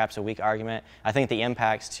 which is perhaps a weak argument. I think the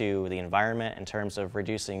impacts to the environment in terms of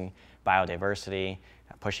reducing biodiversity,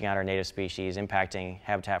 pushing out our native species, impacting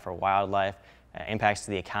habitat for wildlife, impacts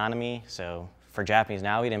to the economy. So for Japanese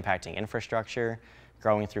knotweed, impacting infrastructure,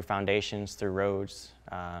 growing through foundations, through roads,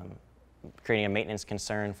 creating a maintenance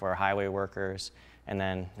concern for highway workers, and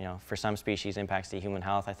then for some species, impacts to human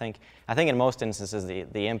health. I think in most instances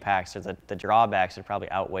the impacts or the drawbacks would probably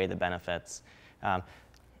outweigh the benefits.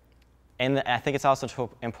 And I think it's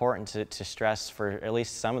also important to stress for at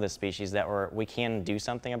least some of the species that we can do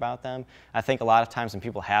something about them. I think a lot of times when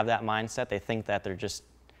people have that mindset, they think that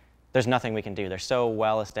there's nothing we can do. They're so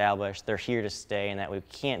well established, they're here to stay, and that we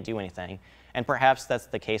can't do anything. And perhaps that's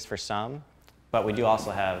the case for some, but we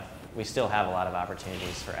still have a lot of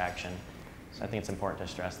opportunities for action. So I think it's important to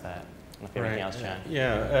stress that. I don't know if you have anything else, John.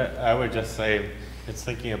 Yeah, I would just say it's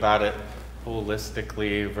thinking about it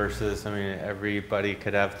holistically versus, everybody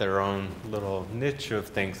could have their own little niche of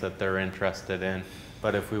things that they're interested in.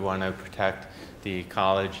 But if we want to protect the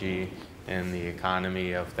ecology and the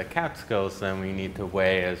economy of the Catskills, then we need to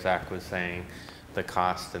weigh, as Zach was saying, the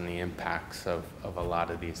cost and the impacts of a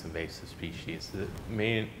lot of these invasive species.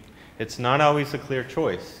 It's not always a clear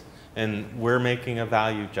choice, and we're making a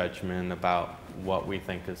value judgment about what we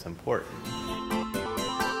think is important.